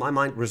basically, in my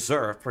mind,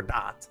 reserved for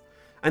that.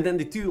 And then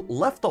the 2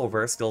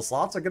 leftover skill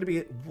slots are going to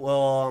be,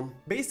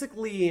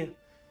 basically,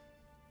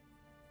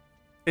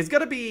 it's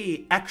going to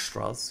be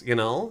extras, you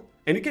know?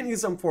 And you can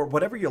use them for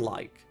whatever you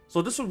like.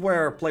 So this is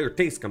where player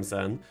taste comes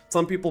in.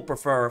 Some people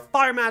prefer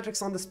fire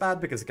magics on this pad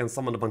because you can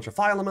summon a bunch of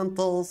fire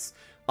elementals.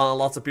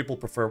 Lots of people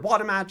prefer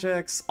water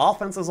magics.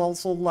 Offense is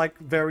also like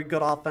very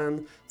good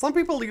offense. Some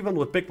people even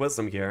would pick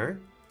wisdom here.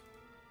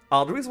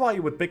 The reason why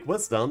you would pick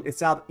wisdom is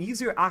to have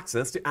easier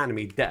access to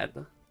Animate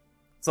Dead.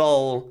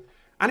 So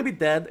Animate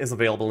Dead is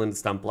available in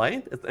this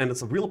template, and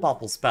it's a real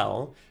powerful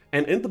spell.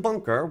 And in the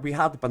bunker we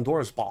have the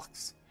Pandora's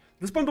Box.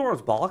 This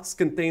Pandora's Box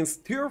contains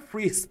tier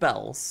 3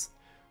 spells.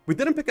 We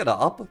didn't pick it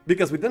up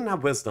because we didn't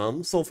have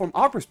wisdom, so from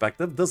our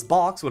perspective this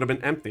box would have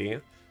been empty.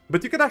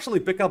 But you could actually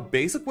pick up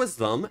basic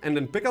wisdom and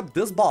then pick up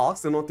this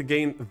box in order to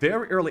gain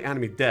very early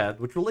enemy dead,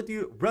 which will let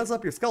you res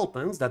up your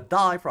skeletons that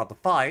die throughout the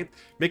fight,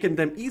 making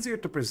them easier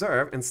to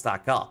preserve and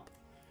stack up.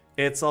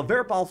 It's a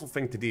very powerful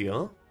thing to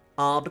do,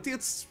 but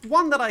it's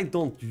one that I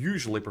don't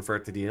usually prefer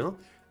to do,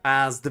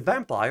 as the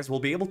vampires will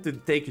be able to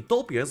take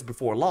Utopias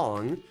before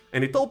long,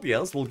 and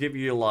Utopias will give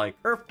you like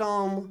Earth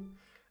Dome,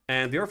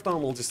 and the Earth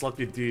Dome will just let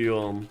you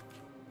do,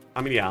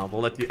 I mean, yeah,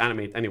 will let you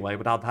animate anyway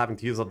without having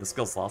to use up the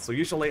skill slot. So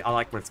usually I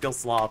like my skill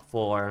slot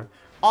for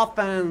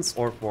offense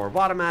or for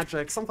water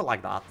magic, something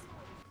like that.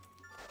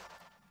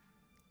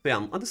 So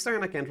yeah, on this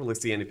turn I can't really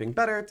see anything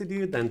better to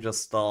do than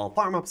just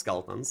farm up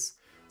skeletons.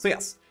 So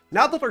yes,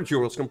 now that our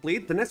hero's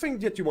complete, the next thing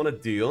that you want to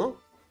do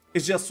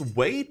is just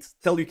wait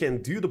till you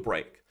can do the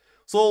break.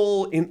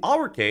 So in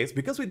our case,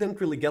 because we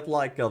didn't really get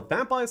like a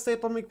vampire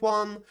state on week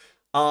 1,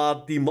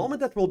 The moment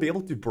that we'll be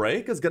able to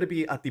break is going to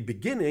be at the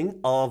beginning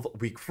of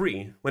week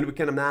 3, when we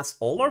can amass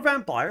all our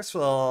vampires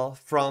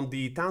from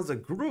the towns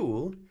that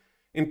grew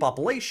in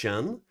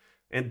population,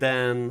 and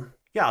then,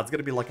 yeah, it's going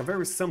to be like a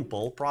very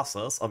simple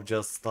process of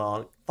just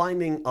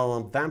finding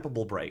a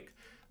vampable break.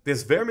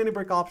 There's very many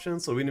break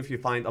options, so even if you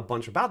find a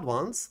bunch of bad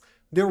ones,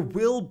 there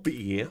will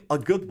be a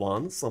good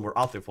one somewhere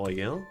out there for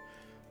you.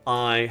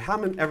 I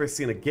haven't ever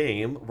seen a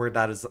game where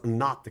that is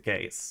not the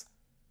case.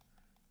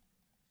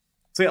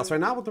 So yes, right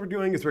now what we're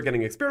doing is we're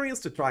getting experience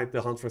to try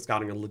to hunt for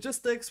scouting and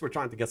logistics, we're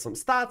trying to get some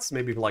stats,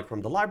 maybe like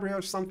from the library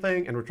or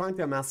something, and we're trying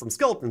to amass some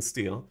skeletons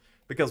too,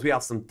 because we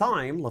have some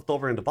time left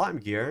over in the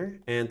biome gear,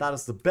 and that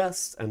is the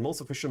best and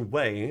most efficient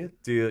way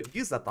to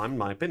use that time, in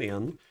my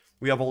opinion.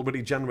 We have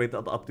already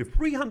generated up to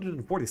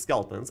 340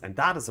 skeletons, and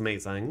that is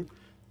amazing.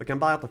 We can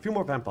buy up a few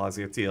more vampires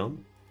here too.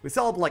 We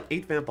still have like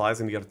 8 vampires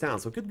in the other town,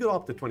 so it could go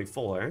up to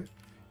 24.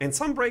 And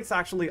some breaks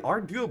actually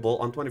are doable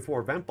on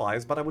 24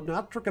 vampires, but I would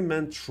not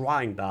recommend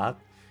trying that,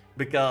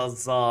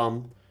 because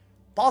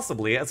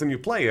possibly as a new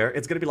player,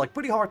 it's going to be like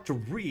pretty hard to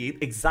read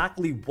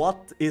exactly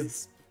what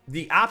is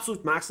the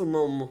absolute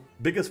maximum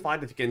biggest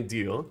fight that you can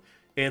do.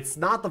 It's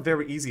not a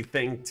very easy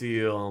thing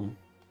to,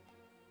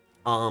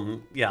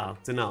 yeah,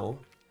 to know.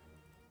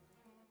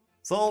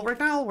 So right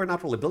now, we're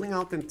not really building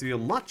out into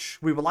much.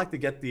 We would like to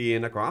get the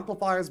Necro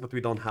Amplifiers, but we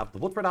don't have the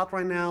wood for that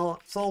right now.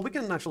 So we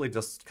can actually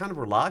just kind of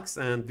relax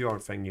and do our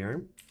thing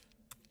here.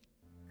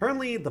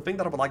 Currently, the thing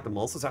that I would like the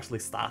most is actually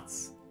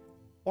stats.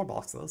 Or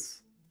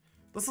boxes.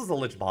 This is a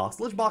Lich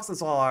box. Lich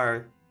boxes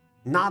are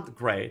not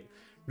great.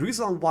 The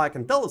reason why I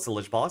can tell it's a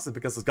Lich box is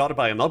because it's got to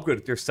buy an upgrade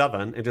at tier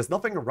 7, and there's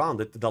nothing around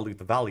it to dilute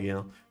the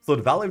value. So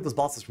the value of this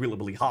box is really,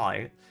 really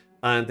high.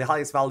 And the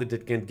highest value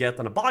that you can get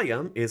on a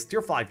biome is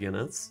tier 5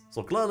 units.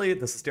 So clearly,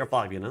 this is tier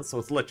 5 units, so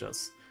it's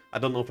Liches. I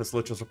don't know if it's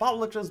Liches or Power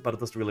Liches, but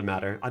it doesn't really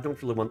matter. I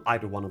don't really want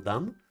either one of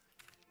them,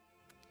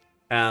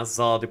 as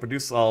they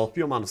produce a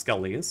few amount of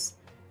skellies.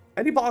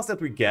 Any boss that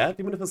we get,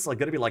 even if it's like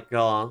gonna be like,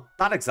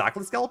 not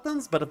exactly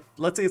skeletons, but if,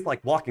 let's say it's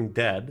like Walking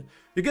Dead,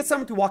 you get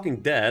 70 Walking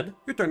Dead,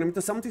 you turn them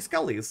into 70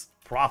 skellies.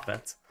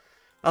 Profit.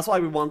 That's why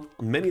we want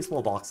many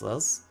small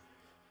boxes.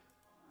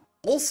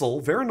 Also,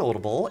 very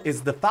notable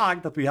is the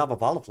fact that we have a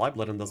Vial of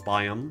Lifeblood in this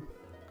biome,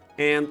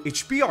 and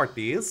HP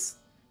RTs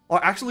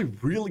are actually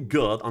really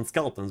good on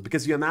skeletons,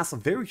 because you amass a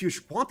very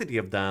huge quantity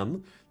of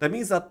them. That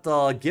means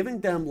that giving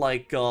them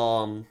like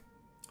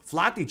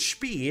flat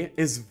HP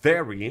is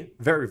very,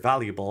 very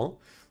valuable.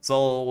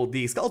 So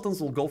the skeletons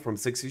will go from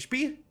 6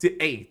 HP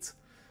to 8,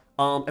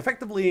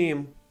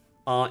 effectively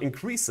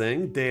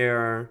increasing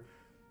their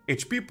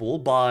HP pool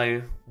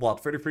by,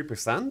 what,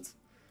 33%?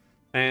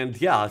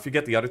 And yeah, if you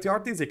get the other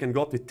TRTs, they can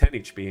go up to 10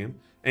 HP.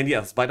 And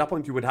yes, by that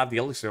point you would have the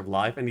Elixir of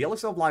Life, and the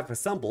Elixir of Life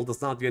assembled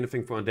does not do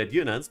anything for undead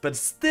units, but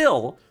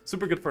still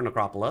super good for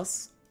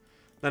Necropolis.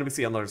 Then we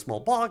see another small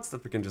box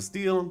that we can just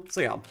deal. So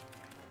yeah,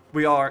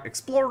 we are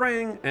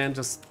exploring and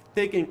just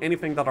taking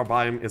anything that our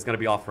biome is going to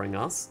be offering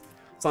us.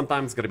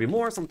 Sometimes it's going to be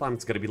more, sometimes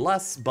it's going to be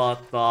less,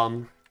 but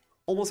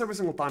almost every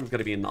single time it's going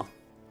to be enough.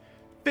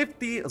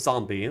 50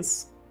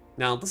 zombies.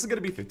 Now, this is going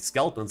to be 50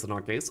 skeletons in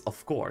our case,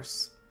 of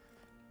course,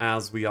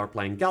 as we are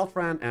playing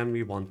Galfran, and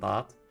we want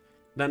that.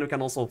 Then we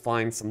can also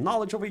find some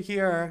knowledge over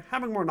here.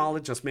 Having more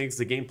knowledge just makes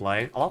the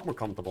gameplay a lot more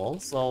comfortable,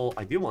 so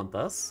I do want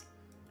this.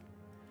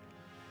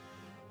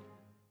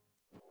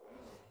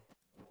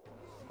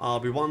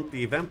 We want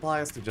the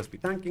vampires to just be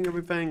tanking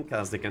everything,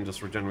 because they can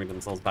just regenerate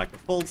themselves back to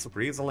full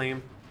super easily.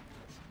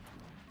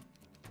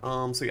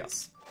 So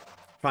yes.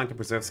 Trying to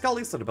preserve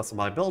skellies to the best of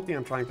my ability,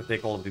 and trying to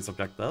take all of these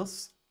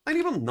objectives. And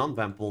even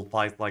non-vampable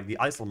fights like the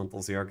Ice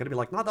Elementals here are gonna be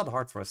like not that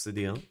hard for us to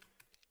do.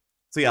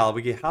 So yeah,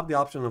 we have the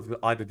option of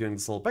either doing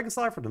this little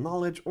Pegasi for the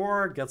knowledge,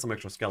 or get some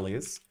extra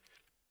skellies.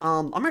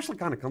 I'm actually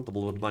kind of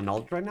comfortable with my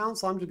knowledge right now,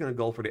 so I'm just gonna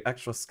go for the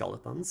extra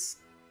skeletons.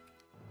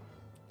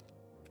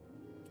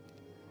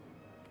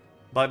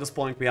 By this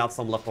point, we have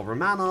some leftover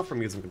mana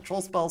from using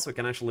control spells, so we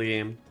can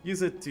actually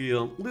use it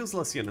to lose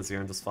less units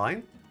here in this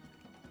fight,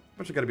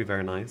 which is gonna be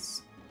very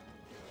nice.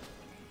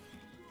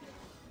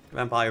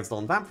 Vampires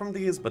don't vamp from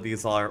these, but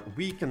these are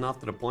weak enough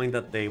to the point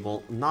that they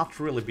will not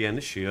really be an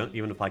issue,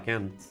 even if I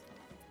can't.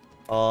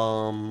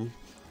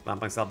 Vamp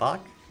myself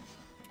back.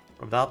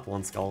 With that,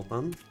 one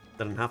skeleton.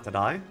 Didn't have to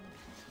die.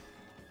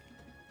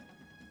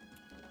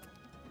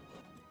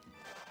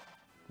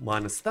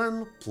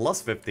 -10,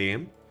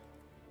 +15.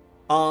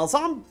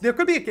 There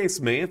could be a case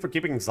made for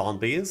keeping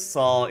zombies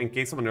in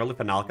case of an early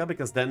Finalka,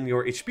 because then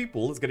your HP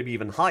pool is going to be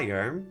even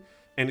higher.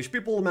 And HP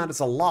pool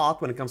matters a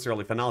lot when it comes to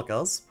early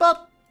Finalkas,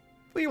 but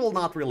we will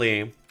not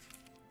really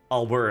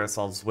worry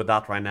ourselves with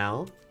that right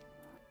now.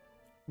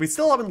 We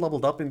still haven't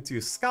leveled up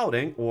into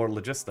scouting or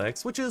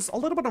logistics, which is a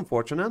little bit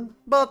unfortunate,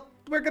 but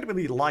we're going to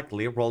be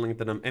likely rolling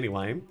into them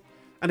anyway.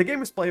 And the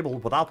game is playable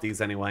without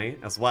these anyway,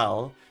 as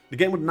well. The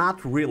game would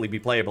not really be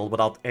playable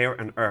without air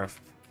and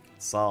earth.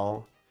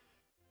 So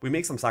we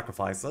make some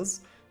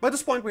sacrifices. By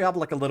this point, we have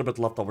like a little bit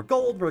leftover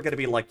gold. We're going to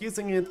be like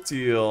using it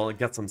to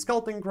get some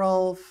skeleton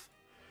growth.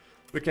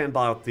 We can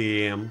buy out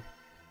the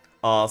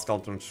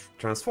skeleton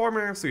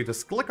transformer. So you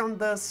just click on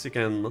this, you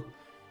can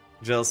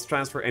just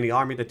transfer any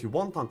army that you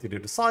want onto the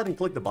other side and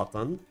click the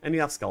button, and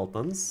you have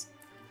skeletons.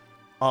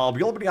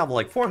 We already have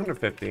like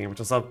 450, which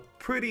is a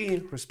pretty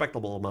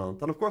respectable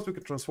amount. And of course we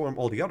could transform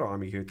all the other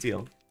army here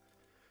too.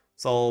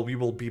 So we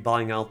will be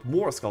buying out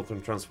more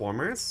skeleton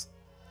transformers.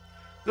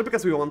 Just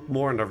because we want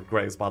more Nerve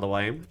Graves, by the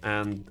way,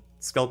 and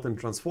skeleton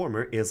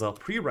transformer is a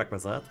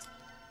prerequisite.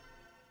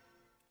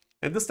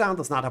 And this town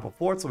does not have a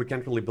fort, so we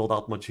can't really build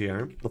out much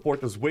here. The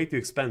fort is way too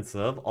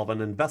expensive of an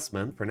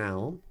investment for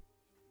now.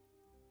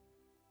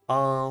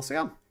 So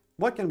yeah,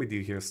 what can we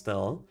do here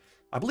still?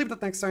 I believe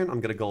that next turn I'm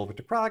gonna go over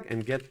to Prague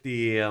and get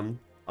the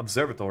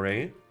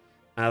observatory,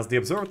 as the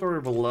observatory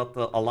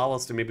will allow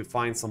us to maybe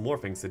find some more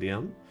things to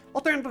do.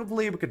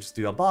 Alternatively, we could just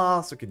do a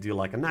boss, we could do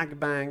like a Nag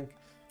Bank.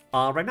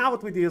 Right now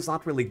what we do is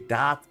not really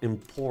that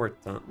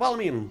important. Well, I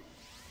mean,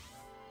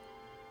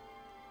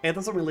 it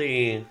doesn't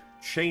really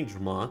change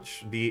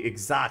much, the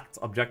exact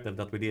objective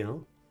that we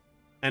do.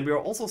 And we are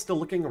also still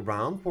looking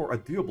around for a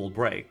doable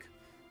break.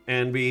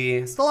 And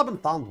we still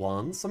haven't found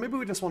one, so maybe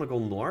we just want to go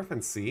north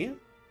and see?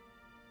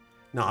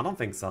 No, I don't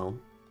think so.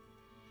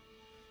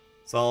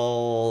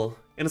 So,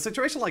 in a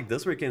situation like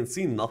this where you can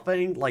see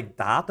nothing like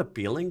that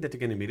appealing that you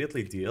can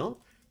immediately do,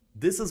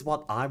 this is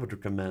what I would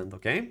recommend,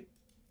 okay?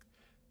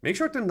 Make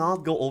sure to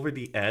not go over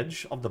the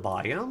edge of the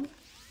biome,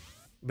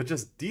 but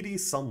just DD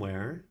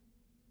somewhere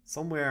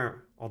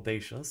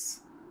audacious,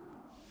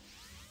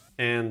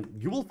 and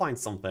you will find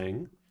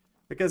something,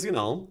 because, you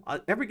know,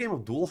 every game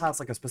of Duel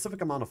has like a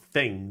specific amount of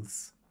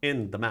things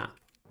in the map,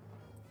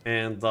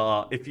 and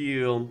if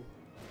you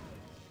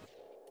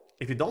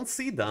don't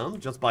see them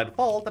just by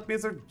default, that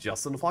means they're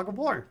just in the fog of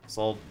war,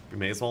 so you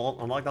may as well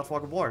unlock that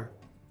fog of war.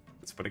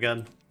 It's pretty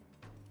good.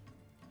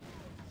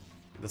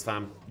 This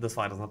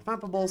fight is not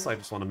vampable, so I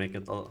just want to make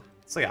it...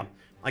 So yeah,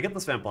 I get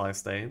this vampire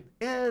stain.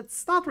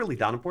 It's not really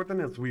that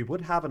important, as we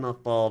would have enough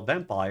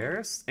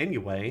vampires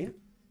anyway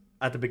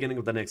at the beginning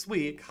of the next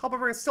week.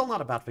 However, it's still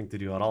not a bad thing to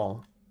do at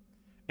all.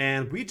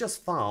 And we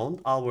just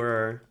found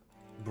our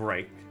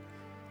break.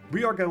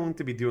 We are going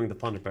to be doing the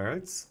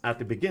Thunderbirds at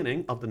the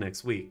beginning of the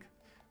next week,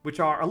 which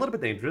are a little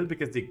bit dangerous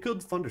because they could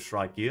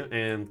Thunderstrike you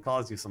and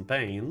cause you some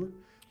pain,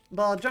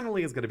 but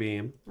generally it's going to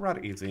be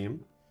rather easy.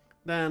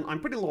 Then I'm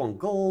pretty low on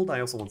gold,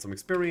 I also want some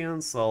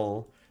experience,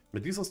 so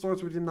Medusa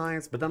Stores would be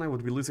nice, but then I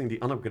would be losing the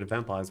unupgraded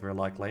vampires very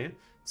likely.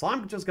 So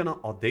I'm just gonna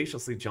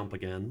audaciously jump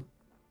again.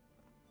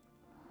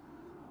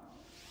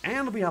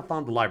 And we have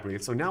found the library,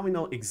 so now we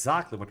know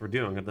exactly what we're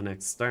doing at the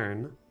next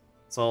turn.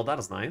 So that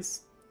is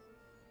nice.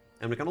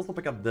 And we can also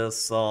pick up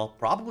this,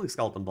 probably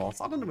skeleton boss.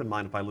 I don't even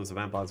mind if I lose the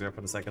vampires here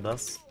for the sake of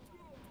this.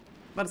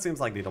 But it seems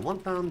like they don't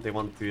want them, they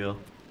want to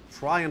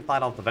try and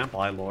fight off the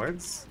vampire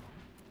lords.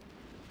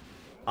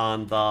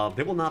 And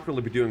they will not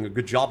really be doing a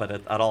good job at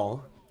it at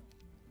all.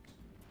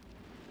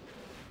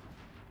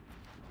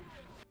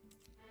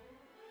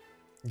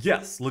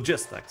 Yes,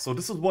 logistics. So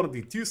this is one of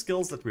the 2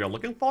 skills that we are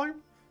looking for.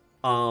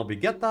 We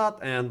get that,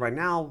 and right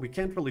now we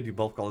can't really do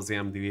both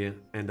Colosseum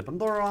and the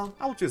Pandora.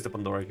 I will choose the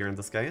Pandora here in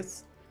this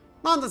case.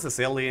 Not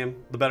necessarily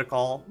the better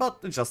call, but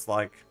it's just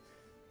like...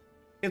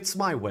 it's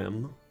my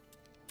whim.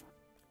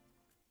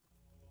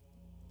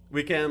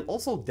 We can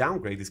also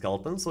downgrade the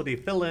skeletons, so they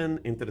fill in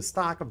into the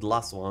stack of the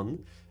last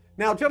one.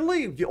 Now,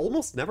 generally, you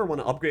almost never want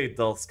to upgrade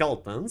the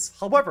skeletons.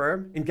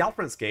 However, in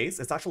Galfrin's case,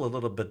 it's actually a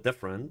little bit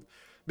different.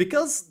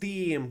 Because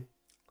the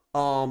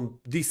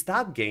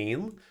stat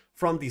gain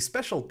from the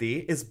specialty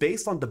is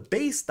based on the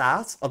base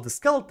stats of the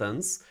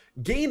skeletons,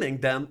 gaining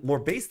them more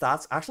base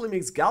stats actually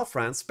makes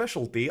Galfrin's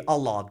specialty a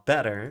lot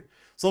better.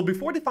 So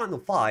before the final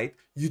fight,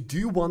 you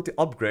do want to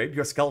upgrade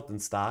your skeleton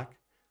stack.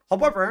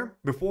 However,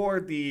 before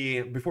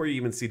you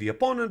even see the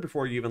opponent,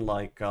 before you even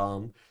like,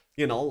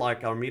 you know,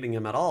 like are meeting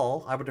him at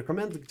all, I would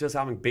recommend just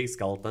having base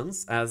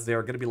skeletons, as they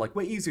are going to be like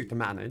way easier to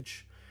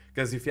manage.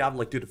 Because if you have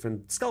like 2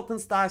 different skeleton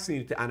stacks, you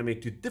need to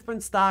animate 2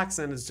 different stacks,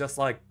 and it's just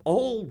like a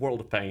whole world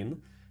of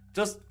pain.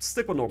 Just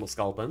stick with normal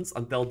skeletons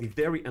until the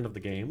very end of the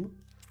game.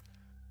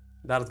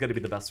 That is going to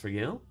be the best for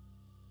you.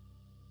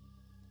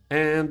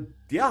 And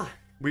yeah,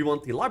 we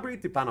want the library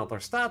to pan out our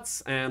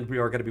stats, and we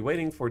are going to be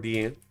waiting for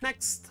the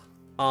next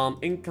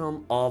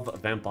income of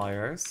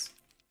vampires.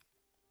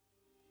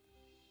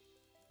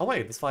 Oh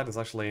wait, this fight is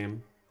actually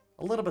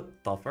a little bit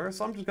tougher,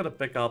 so I'm just gonna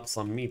pick up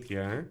some meat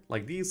here.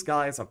 Like, these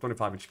guys have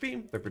 25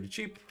 HP, they're pretty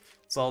cheap,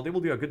 so they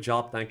will do a good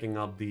job tanking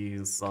up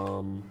these,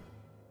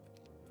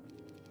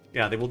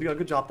 yeah, they will do a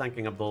good job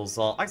tanking up those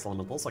ice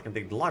elementals, so I can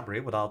take the library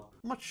without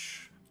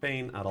much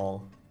pain at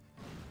all.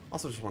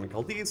 Also just want to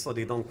kill these, so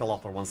they don't kill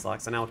off our 1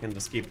 stacks, and now I can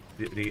just keep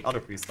the other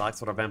 3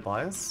 stacks with our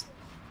vampires.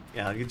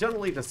 Yeah, you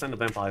generally just send the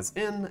vampires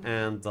in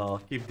and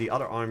keep the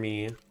other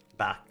army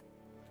back.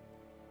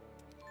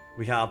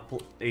 We have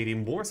 80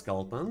 more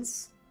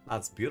skeletons.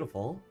 That's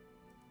beautiful.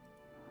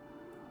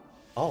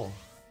 Oh,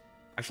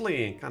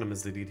 actually kind of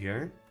missed the deed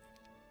here.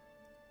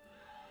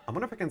 I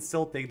wonder if I can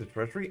still take the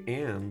treasury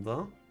and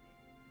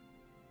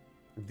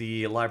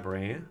the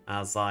library,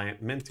 as I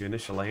meant to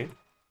initially.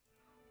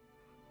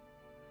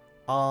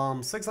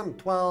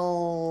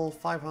 612,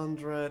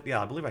 500.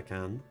 Yeah, I believe I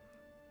can.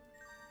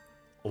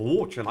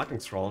 Oh, Chain Lightning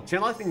Scroll. Chain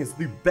Lightning is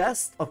the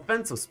best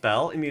offensive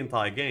spell in the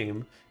entire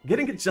game.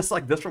 Getting it just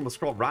like this from a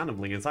scroll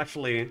randomly is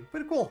actually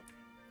pretty cool.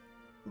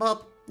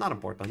 But not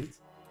important.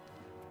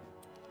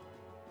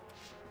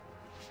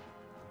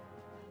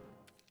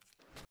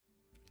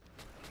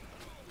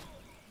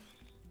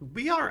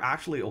 We are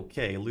actually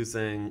okay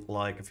losing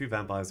like a few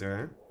vampires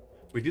here.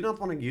 We do not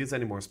want to use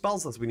any more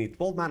spells as we need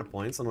 12 mana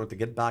points in order to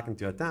get back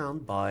into a town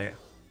by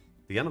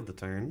the end of the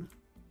turn.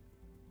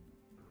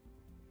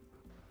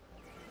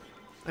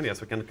 And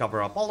yes, we can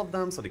cover up all of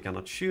them so they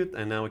cannot shoot,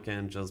 and now we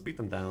can just beat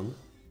them down.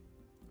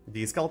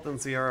 The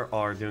skeletons here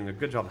are doing a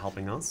good job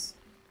helping us.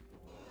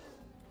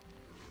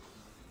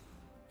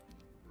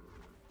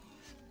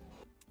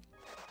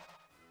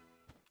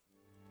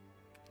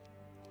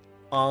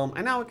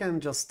 And now we can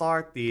just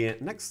start the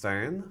next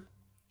turn,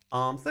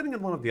 sitting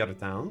in one of the other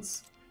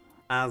towns,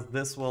 as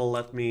this will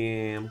let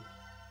me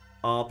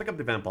pick up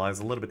the vampires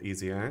a little bit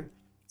easier.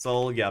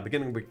 So yeah,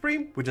 beginning week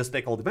 3, we just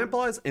take all the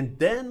vampires, and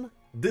then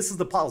this is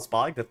the pile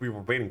spike that we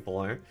were waiting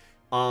for.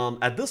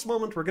 At this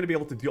moment, we're going to be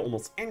able to do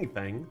almost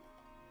anything.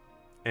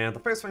 And the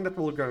first thing that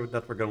we're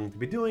going to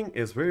be doing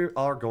is we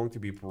are going to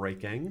be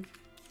breaking.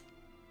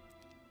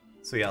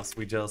 So yes,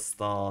 we just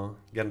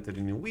get into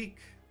the new week.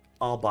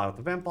 I'll buy out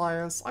the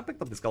vampires. I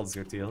picked up the skulls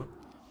here too.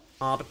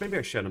 But maybe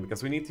I shouldn't,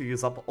 because we need to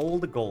use up all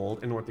the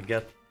gold in order to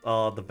get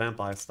the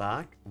vampire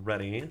stack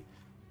ready.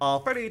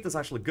 38 is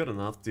actually good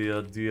enough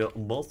to do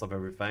most of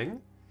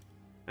everything.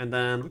 And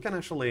then we can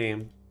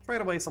actually trade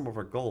away some of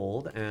our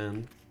gold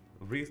and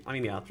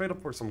trade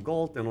up for some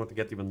gold in order to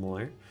get even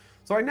more.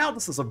 So right now,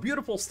 this is a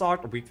beautiful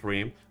start of week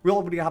 3. We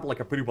already have like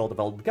a pretty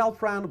well-developed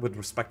girlfriend with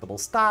respectable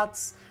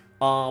stats,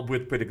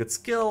 with pretty good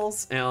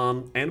skills,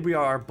 and we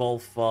are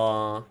both,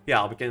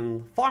 we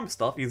can farm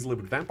stuff easily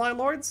with Vampire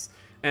Lords.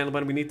 And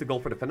when we need to go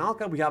for the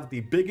Finalka, we have the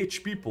big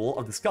HP pool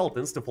of the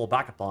skeletons to fall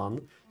back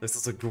upon. This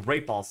is a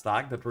great ball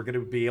stack that we're going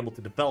to be able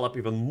to develop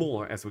even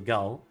more as we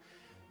go.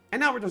 And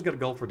now we're just going to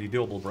go for the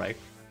doable break.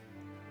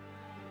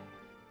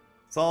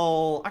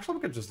 So, actually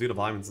we could just do the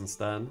violence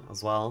instead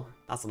as well.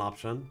 That's an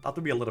option. That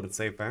would be a little bit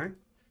safer.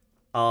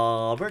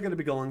 We're going to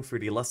be going for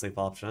the less safe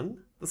option.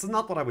 This is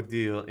not what I would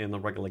do in a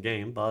regular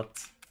game, but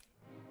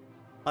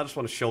I just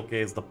want to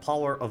showcase the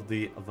power of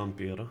the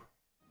Vampire.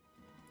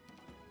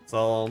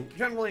 So,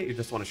 generally, you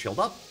just want to shield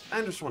up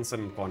and just want to sit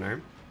in the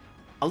corner.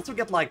 Unless we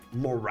get, like,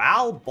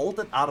 morale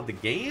bolted out of the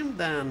game,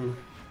 then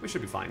we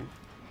should be fine.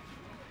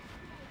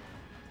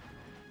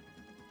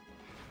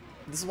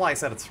 This is why I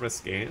said it's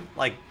risky.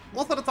 Like,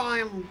 most of the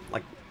time,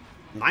 like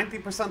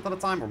 90% of the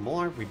time or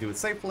more, we do it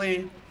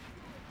safely.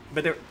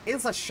 But there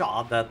is a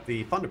shot that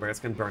the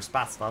Thunderbears can burst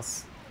past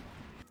us.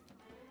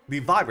 The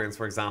Vibrants,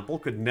 for example,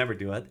 could never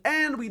do it.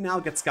 And we now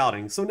get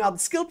Scouting. So now the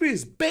skill tree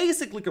is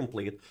basically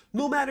complete.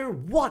 No matter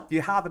what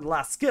you have in the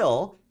last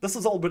skill, this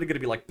is already going to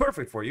be like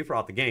perfect for you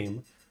throughout the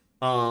game.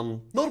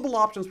 Notable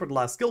options for the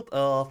last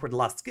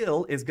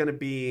skill is going to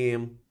be...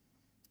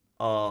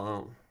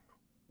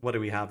 what do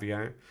we have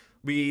here?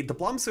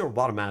 Diplomacy or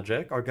Water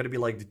Magic are going to be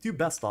like the two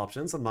best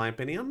options in my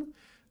opinion.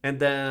 And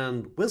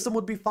then Wisdom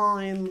would be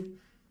fine.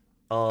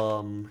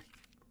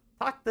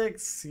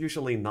 Tactics,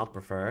 usually not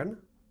preferred.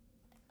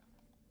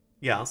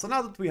 Yeah, so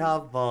now that we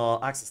have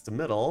access to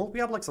middle, we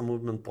have like some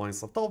movement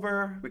points left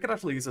over. We could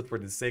actually use it for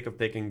the sake of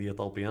taking the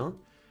Utopia.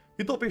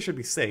 Utopia should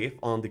be safe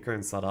on the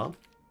current setup.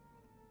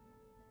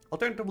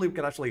 Alternatively, we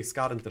could actually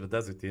scout into the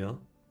desert here.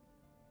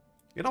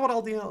 You know what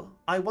I'll do?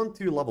 I want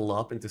to level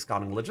up into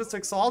scouting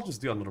logistics, so I'll just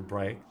do another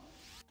break.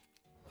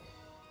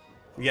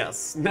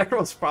 Yes,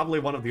 Necro is probably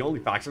one of the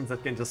only factions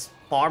that can just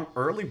farm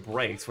early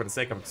breaks for the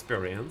sake of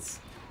experience.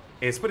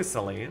 It's pretty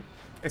silly.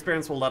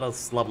 Experience will let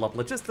us level up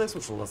logistics,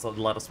 which will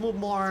let us move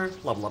more,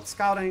 level up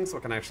scouting, so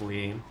we can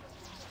actually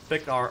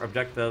pick our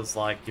objectives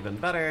like even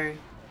better.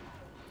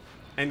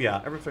 And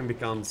yeah, everything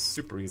becomes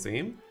super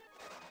easy.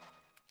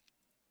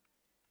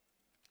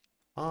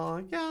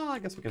 Yeah, I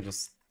guess we can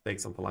just take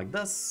something like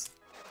this.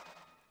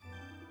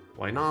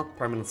 Why not?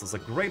 Permanence is a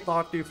great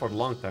party for the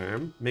long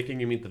term, making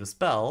you immune to the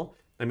spell.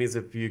 That means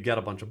if you get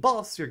a bunch of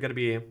buffs, you're gonna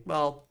be,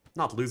 well,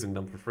 not losing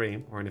them for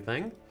free or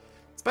anything.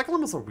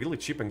 Speculum is a really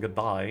cheap and good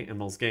buy in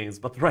most games,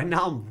 but right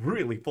now I'm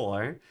really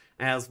poor,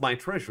 as my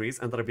treasuries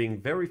ended up being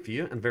very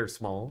few and very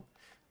small.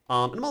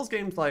 In most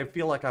games I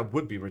feel like I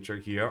would be richer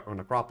here or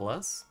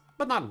Necropolis,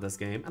 but not in this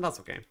game, and that's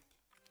okay.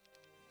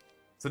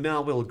 So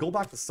now we'll go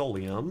back to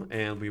Solium,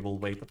 and we will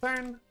wait a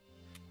turn.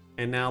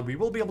 And now we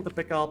will be able to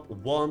pick up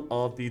one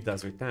of the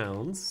desert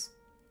towns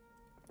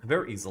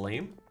very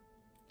easily,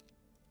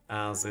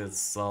 as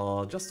it's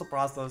just a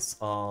process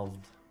of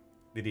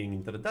leading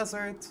into the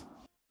desert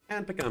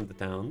and picking up the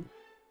town.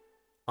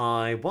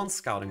 I want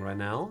scouting right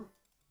now,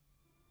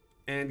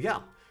 and yeah.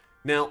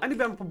 Now any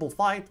vampable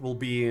fight will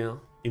be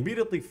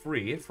immediately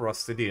free for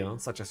us to do,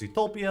 such as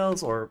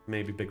Utopias or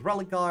maybe big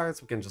relic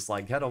guards. We can just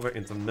like head over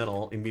into the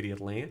middle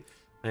immediately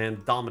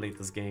and dominate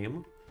this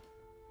game.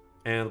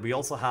 And we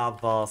also have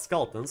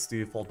skeletons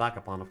to fall back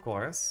upon, of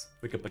course.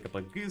 We could pick up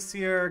a goose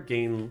here,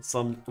 gain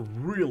some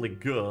really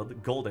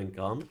good gold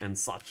income and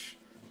such.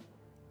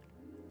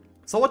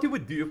 So what you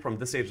would do from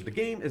this stage of the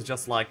game is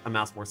just like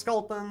amass more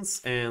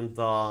skeletons, and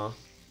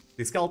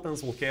these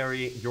skeletons will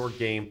carry your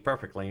game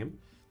perfectly.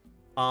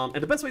 And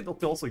the best way to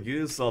also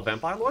use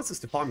Vampire Lords is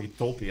to farm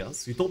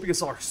Utopias.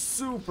 Utopias are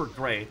super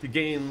great. You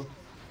gain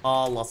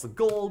lots of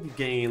gold, you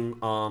gain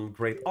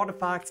great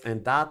artifacts,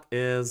 and that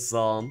is,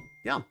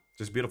 yeah,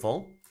 just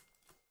beautiful.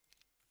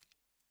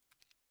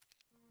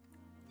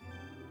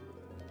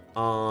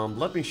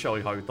 Let me show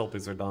you how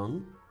Utopias are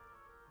done.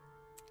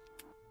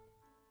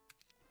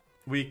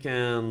 We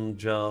can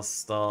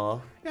just,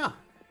 yeah,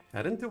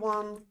 head into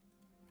one.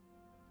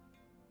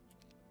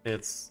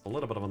 It's a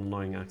little bit of an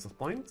annoying access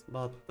point,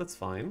 but that's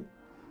fine.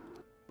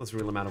 Doesn't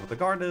really matter what the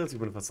guard is,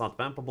 even if it's not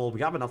vampable.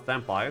 We have enough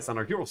vampires, and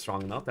our hero's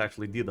strong enough to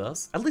actually do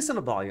this. At least in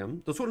a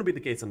biome. This wouldn't be the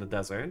case in the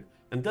desert.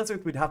 In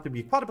desert, we'd have to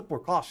be quite a bit more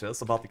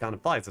cautious about the kind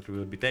of fights that we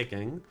would be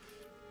taking.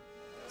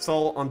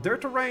 So, on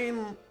dirt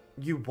terrain,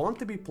 you want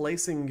to be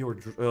placing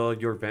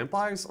your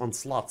vampires on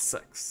slot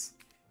 6.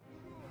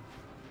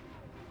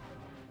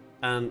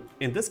 And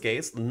in this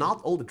case,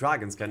 not all the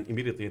dragons can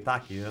immediately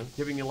attack you,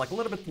 giving you like a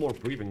little bit more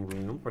breathing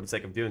room for the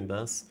sake of doing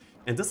this.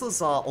 And this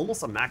is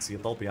almost a max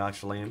Utopia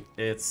actually.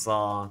 It's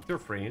tier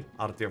 3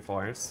 out of tier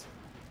 4s,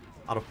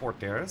 out of 4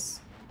 tiers.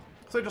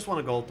 So you just want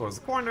to go towards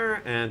the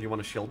corner and you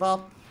want to shield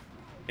up.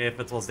 If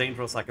it was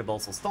dangerous, I could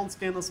also stone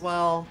skin as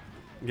well,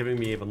 giving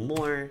me even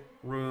more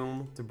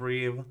room to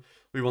breathe.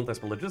 We want this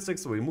for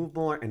logistics, so we move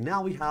more, and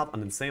now we have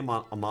an insane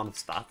amount of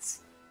stats.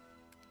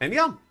 And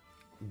yeah,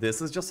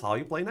 this is just how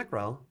you play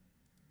Necro.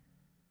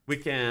 We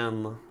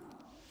can...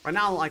 Right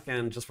now, I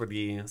can, just for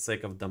the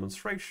sake of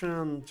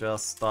demonstration,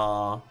 just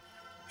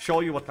show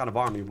you what kind of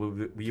army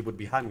we would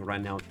be having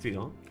right now,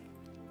 too.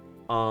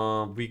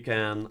 We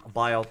can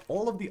buy out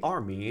all of the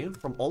army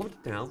from all of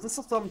the towns. This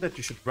is something that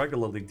you should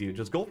regularly do.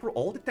 Just go through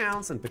all the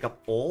towns and pick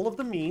up all of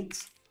the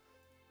meat.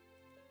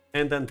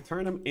 And then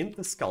turn them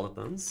into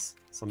skeletons.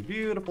 Some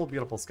beautiful,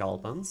 beautiful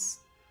skeletons.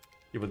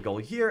 You would go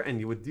here and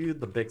you would do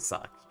the big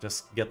sack.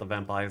 Just get the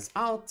vampires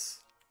out.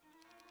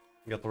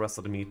 Get the rest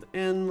of the meat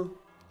in.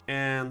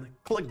 And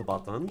click the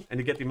button. And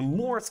you get even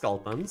more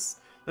skeletons.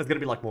 There's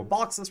gonna be like more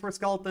boxes for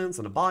skeletons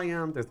in a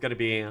biome. There's gonna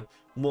be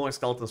more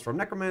skeletons from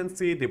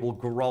necromancy. They will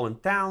grow in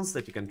towns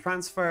that you can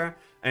transfer.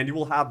 And you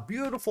will have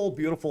beautiful,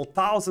 beautiful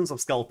thousands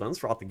of skeletons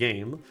throughout the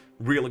game.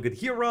 Really good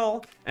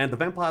hero. And the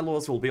vampire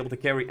lords will be able to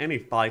carry any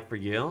fight for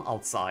you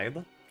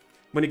outside.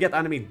 When you get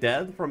enemy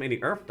dead from any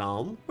earth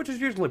town, which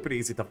is usually pretty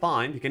easy to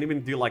find, you can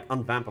even do like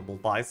unvampable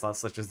fights,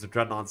 such as the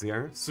dreadnoughts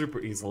here, super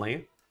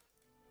easily.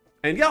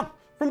 And yeah,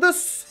 from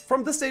this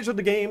stage of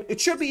the game, it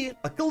should be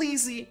a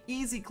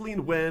easy,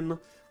 clean win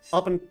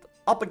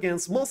up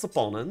against most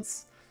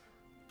opponents.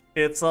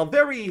 It's a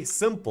very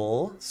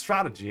simple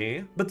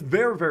strategy, but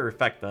very, very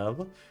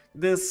effective.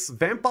 This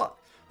vampire...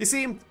 You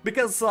see,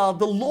 because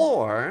the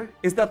lore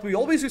is that we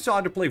always used to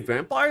either play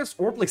vampires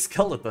or play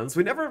skeletons.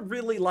 We never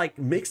really, like,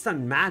 mixed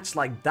and matched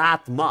like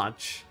that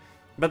much.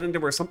 But then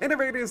there were some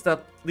innovators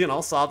that, you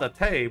know, saw that,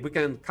 hey, we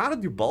can kind of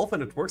do both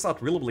and it works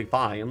out really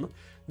fine.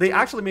 They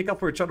actually make up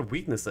for each other's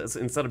weaknesses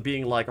instead of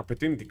being, like,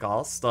 opportunity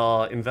cost,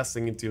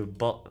 investing into,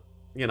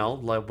 you know,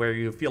 like, where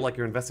you feel like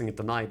you're investing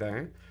into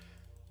neither.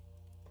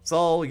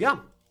 So, yeah.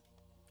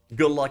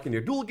 Good luck in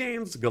your duel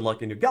games, good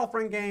luck in your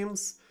girlfriend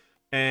games.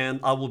 And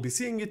I will be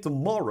seeing you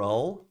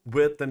tomorrow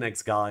with the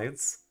next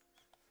guides.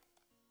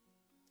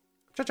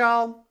 Ciao,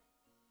 ciao!